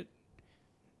shit.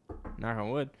 Knock on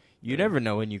wood. You never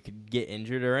know when you could get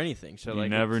injured or anything. So you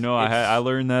never know. I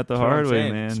learned that the hard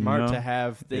way, man. Smart to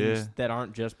have things that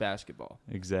aren't just basketball.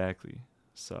 Exactly.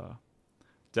 So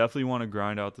definitely want to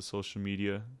grind out the social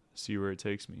media, see where it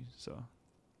takes me. So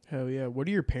hell yeah. What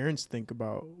do your parents think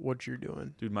about what you're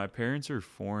doing? Dude, my parents are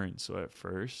foreign, so at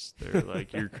first they're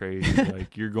like, you're crazy.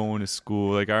 Like, you're going to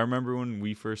school. Like, I remember when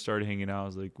we first started hanging out, I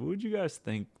was like, what would you guys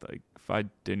think, like, if I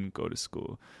didn't go to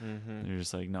school? And they're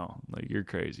just like, no, like, you're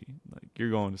crazy. Like,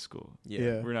 you're going to school.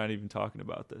 Yeah. We're not even talking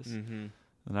about this. And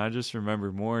I just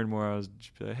remember more and more, I was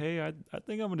just like, hey, I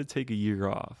think I'm going to take a year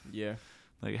off. Yeah.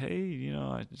 Like, hey,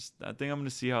 I think I'm going to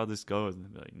see how this goes. And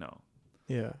they'd be like, no.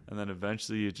 Yeah. And then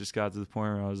eventually it just got to the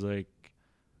point where I was like,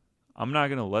 I'm not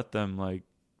going to let them, like,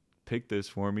 pick this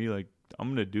for me. Like, I'm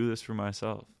going to do this for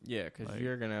myself. Yeah, because like,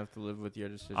 you're going to have to live with your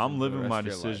decision. I'm living my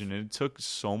decision. And it took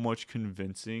so much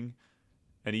convincing.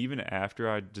 And even after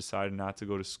I decided not to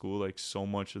go to school, like, so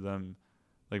much of them,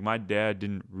 like, my dad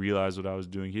didn't realize what I was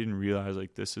doing. He didn't realize,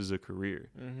 like, this is a career.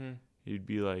 He'd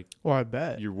be like, well, I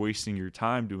bet. You're wasting your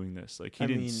time doing this. Like, he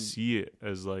didn't see it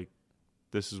as, like,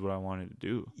 this is what I wanted to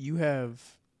do. You have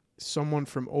someone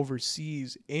from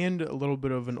overseas and a little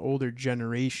bit of an older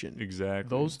generation. Exactly.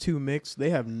 Those two mixed, they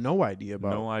have no idea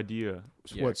about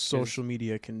what social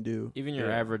media can do. Even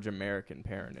your average American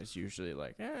parent is usually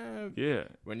like,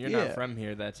 when you're not from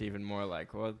here, that's even more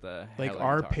like, what the hell like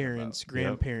our parents,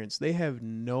 grandparents, they have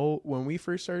when we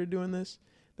first started doing this,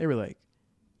 they were like,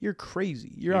 you're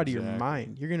crazy. You're out of your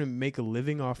mind. You're going to make a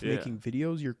living off making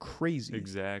videos. You're crazy.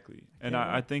 Exactly. And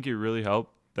I think it really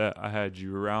helped that I had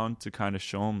you around to kind of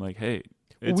show them, like, hey,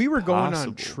 it's we were possible. going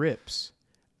on trips.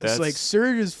 It's like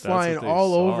Serge is flying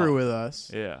all over with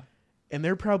us. Yeah. And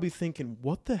they're probably thinking,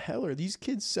 what the hell? Are these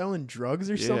kids selling drugs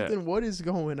or something? What is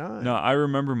going on? No, I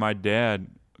remember my dad,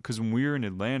 because when we were in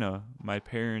Atlanta, my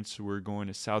parents were going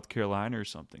to South Carolina or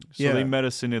something. So they met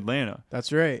us in Atlanta.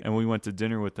 That's right. And we went to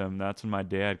dinner with them. That's when my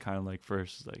dad kind of like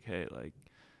first was like, hey, like,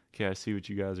 okay, I see what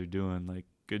you guys are doing. Like,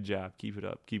 good job. Keep it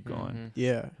up. Keep going.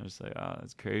 Yeah. I was like,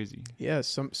 that's crazy. Yeah.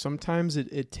 Sometimes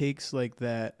it takes like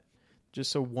that,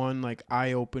 just a one like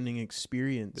eye-opening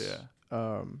experience.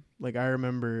 Yeah. Like I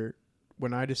remember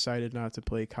when I decided not to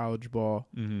play college ball,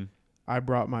 Mm-hmm. I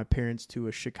brought my parents to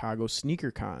a Chicago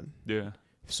sneaker con. Yeah.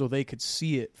 So they could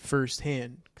see it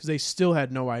firsthand, because they still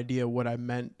had no idea what I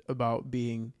meant about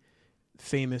being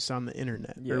famous on the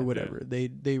internet or whatever. Yeah.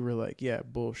 They were like, yeah,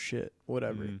 bullshit,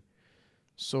 whatever. Mm-hmm.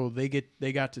 So they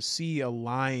got to see a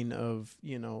line of,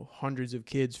 you know, hundreds of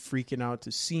kids freaking out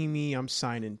to see me. I'm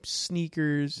signing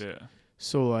sneakers. Yeah.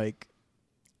 So like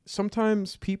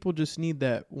sometimes people just need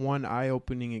that one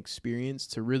eye-opening experience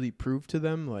to really prove to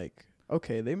them like,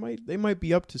 okay, they might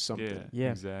be up to something. Yeah.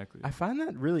 Exactly. I find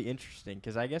that really interesting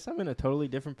because I guess I'm in a totally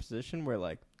different position where,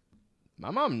 like,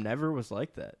 my mom never was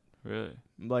like that. Really?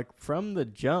 Like, from the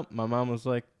jump, my mom was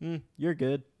like, you're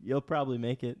good. You'll probably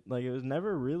make it. Like, it was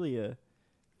never really a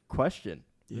question.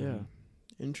 Yeah. Mhm.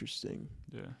 Interesting.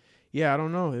 Yeah. Yeah, I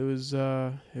don't know. It was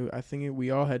I think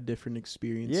we all had different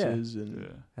experiences and Yeah.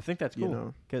 I think that's you cool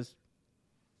know, because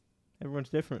everyone's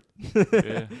different.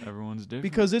 Yeah. Everyone's different.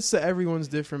 because it's the Everyone's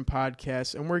Different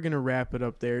podcast, and we're going to wrap it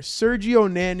up there. Sergio,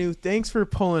 Nanu, thanks for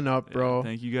pulling up, Yeah, bro.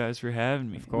 thank you guys for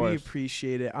having me. Of course. We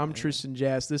appreciate it. I'm Tristan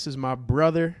Jass. This is my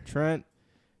brother, Trent.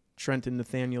 and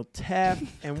Nathaniel Taft,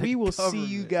 and we will see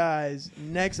you guys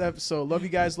next episode. Love you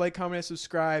guys. Like, comment, and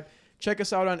subscribe. Check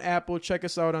us out on Apple. Check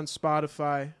us out on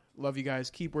Spotify. Love you guys.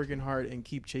 Keep working hard and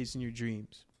keep chasing your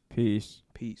dreams. Peace.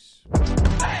 Peace.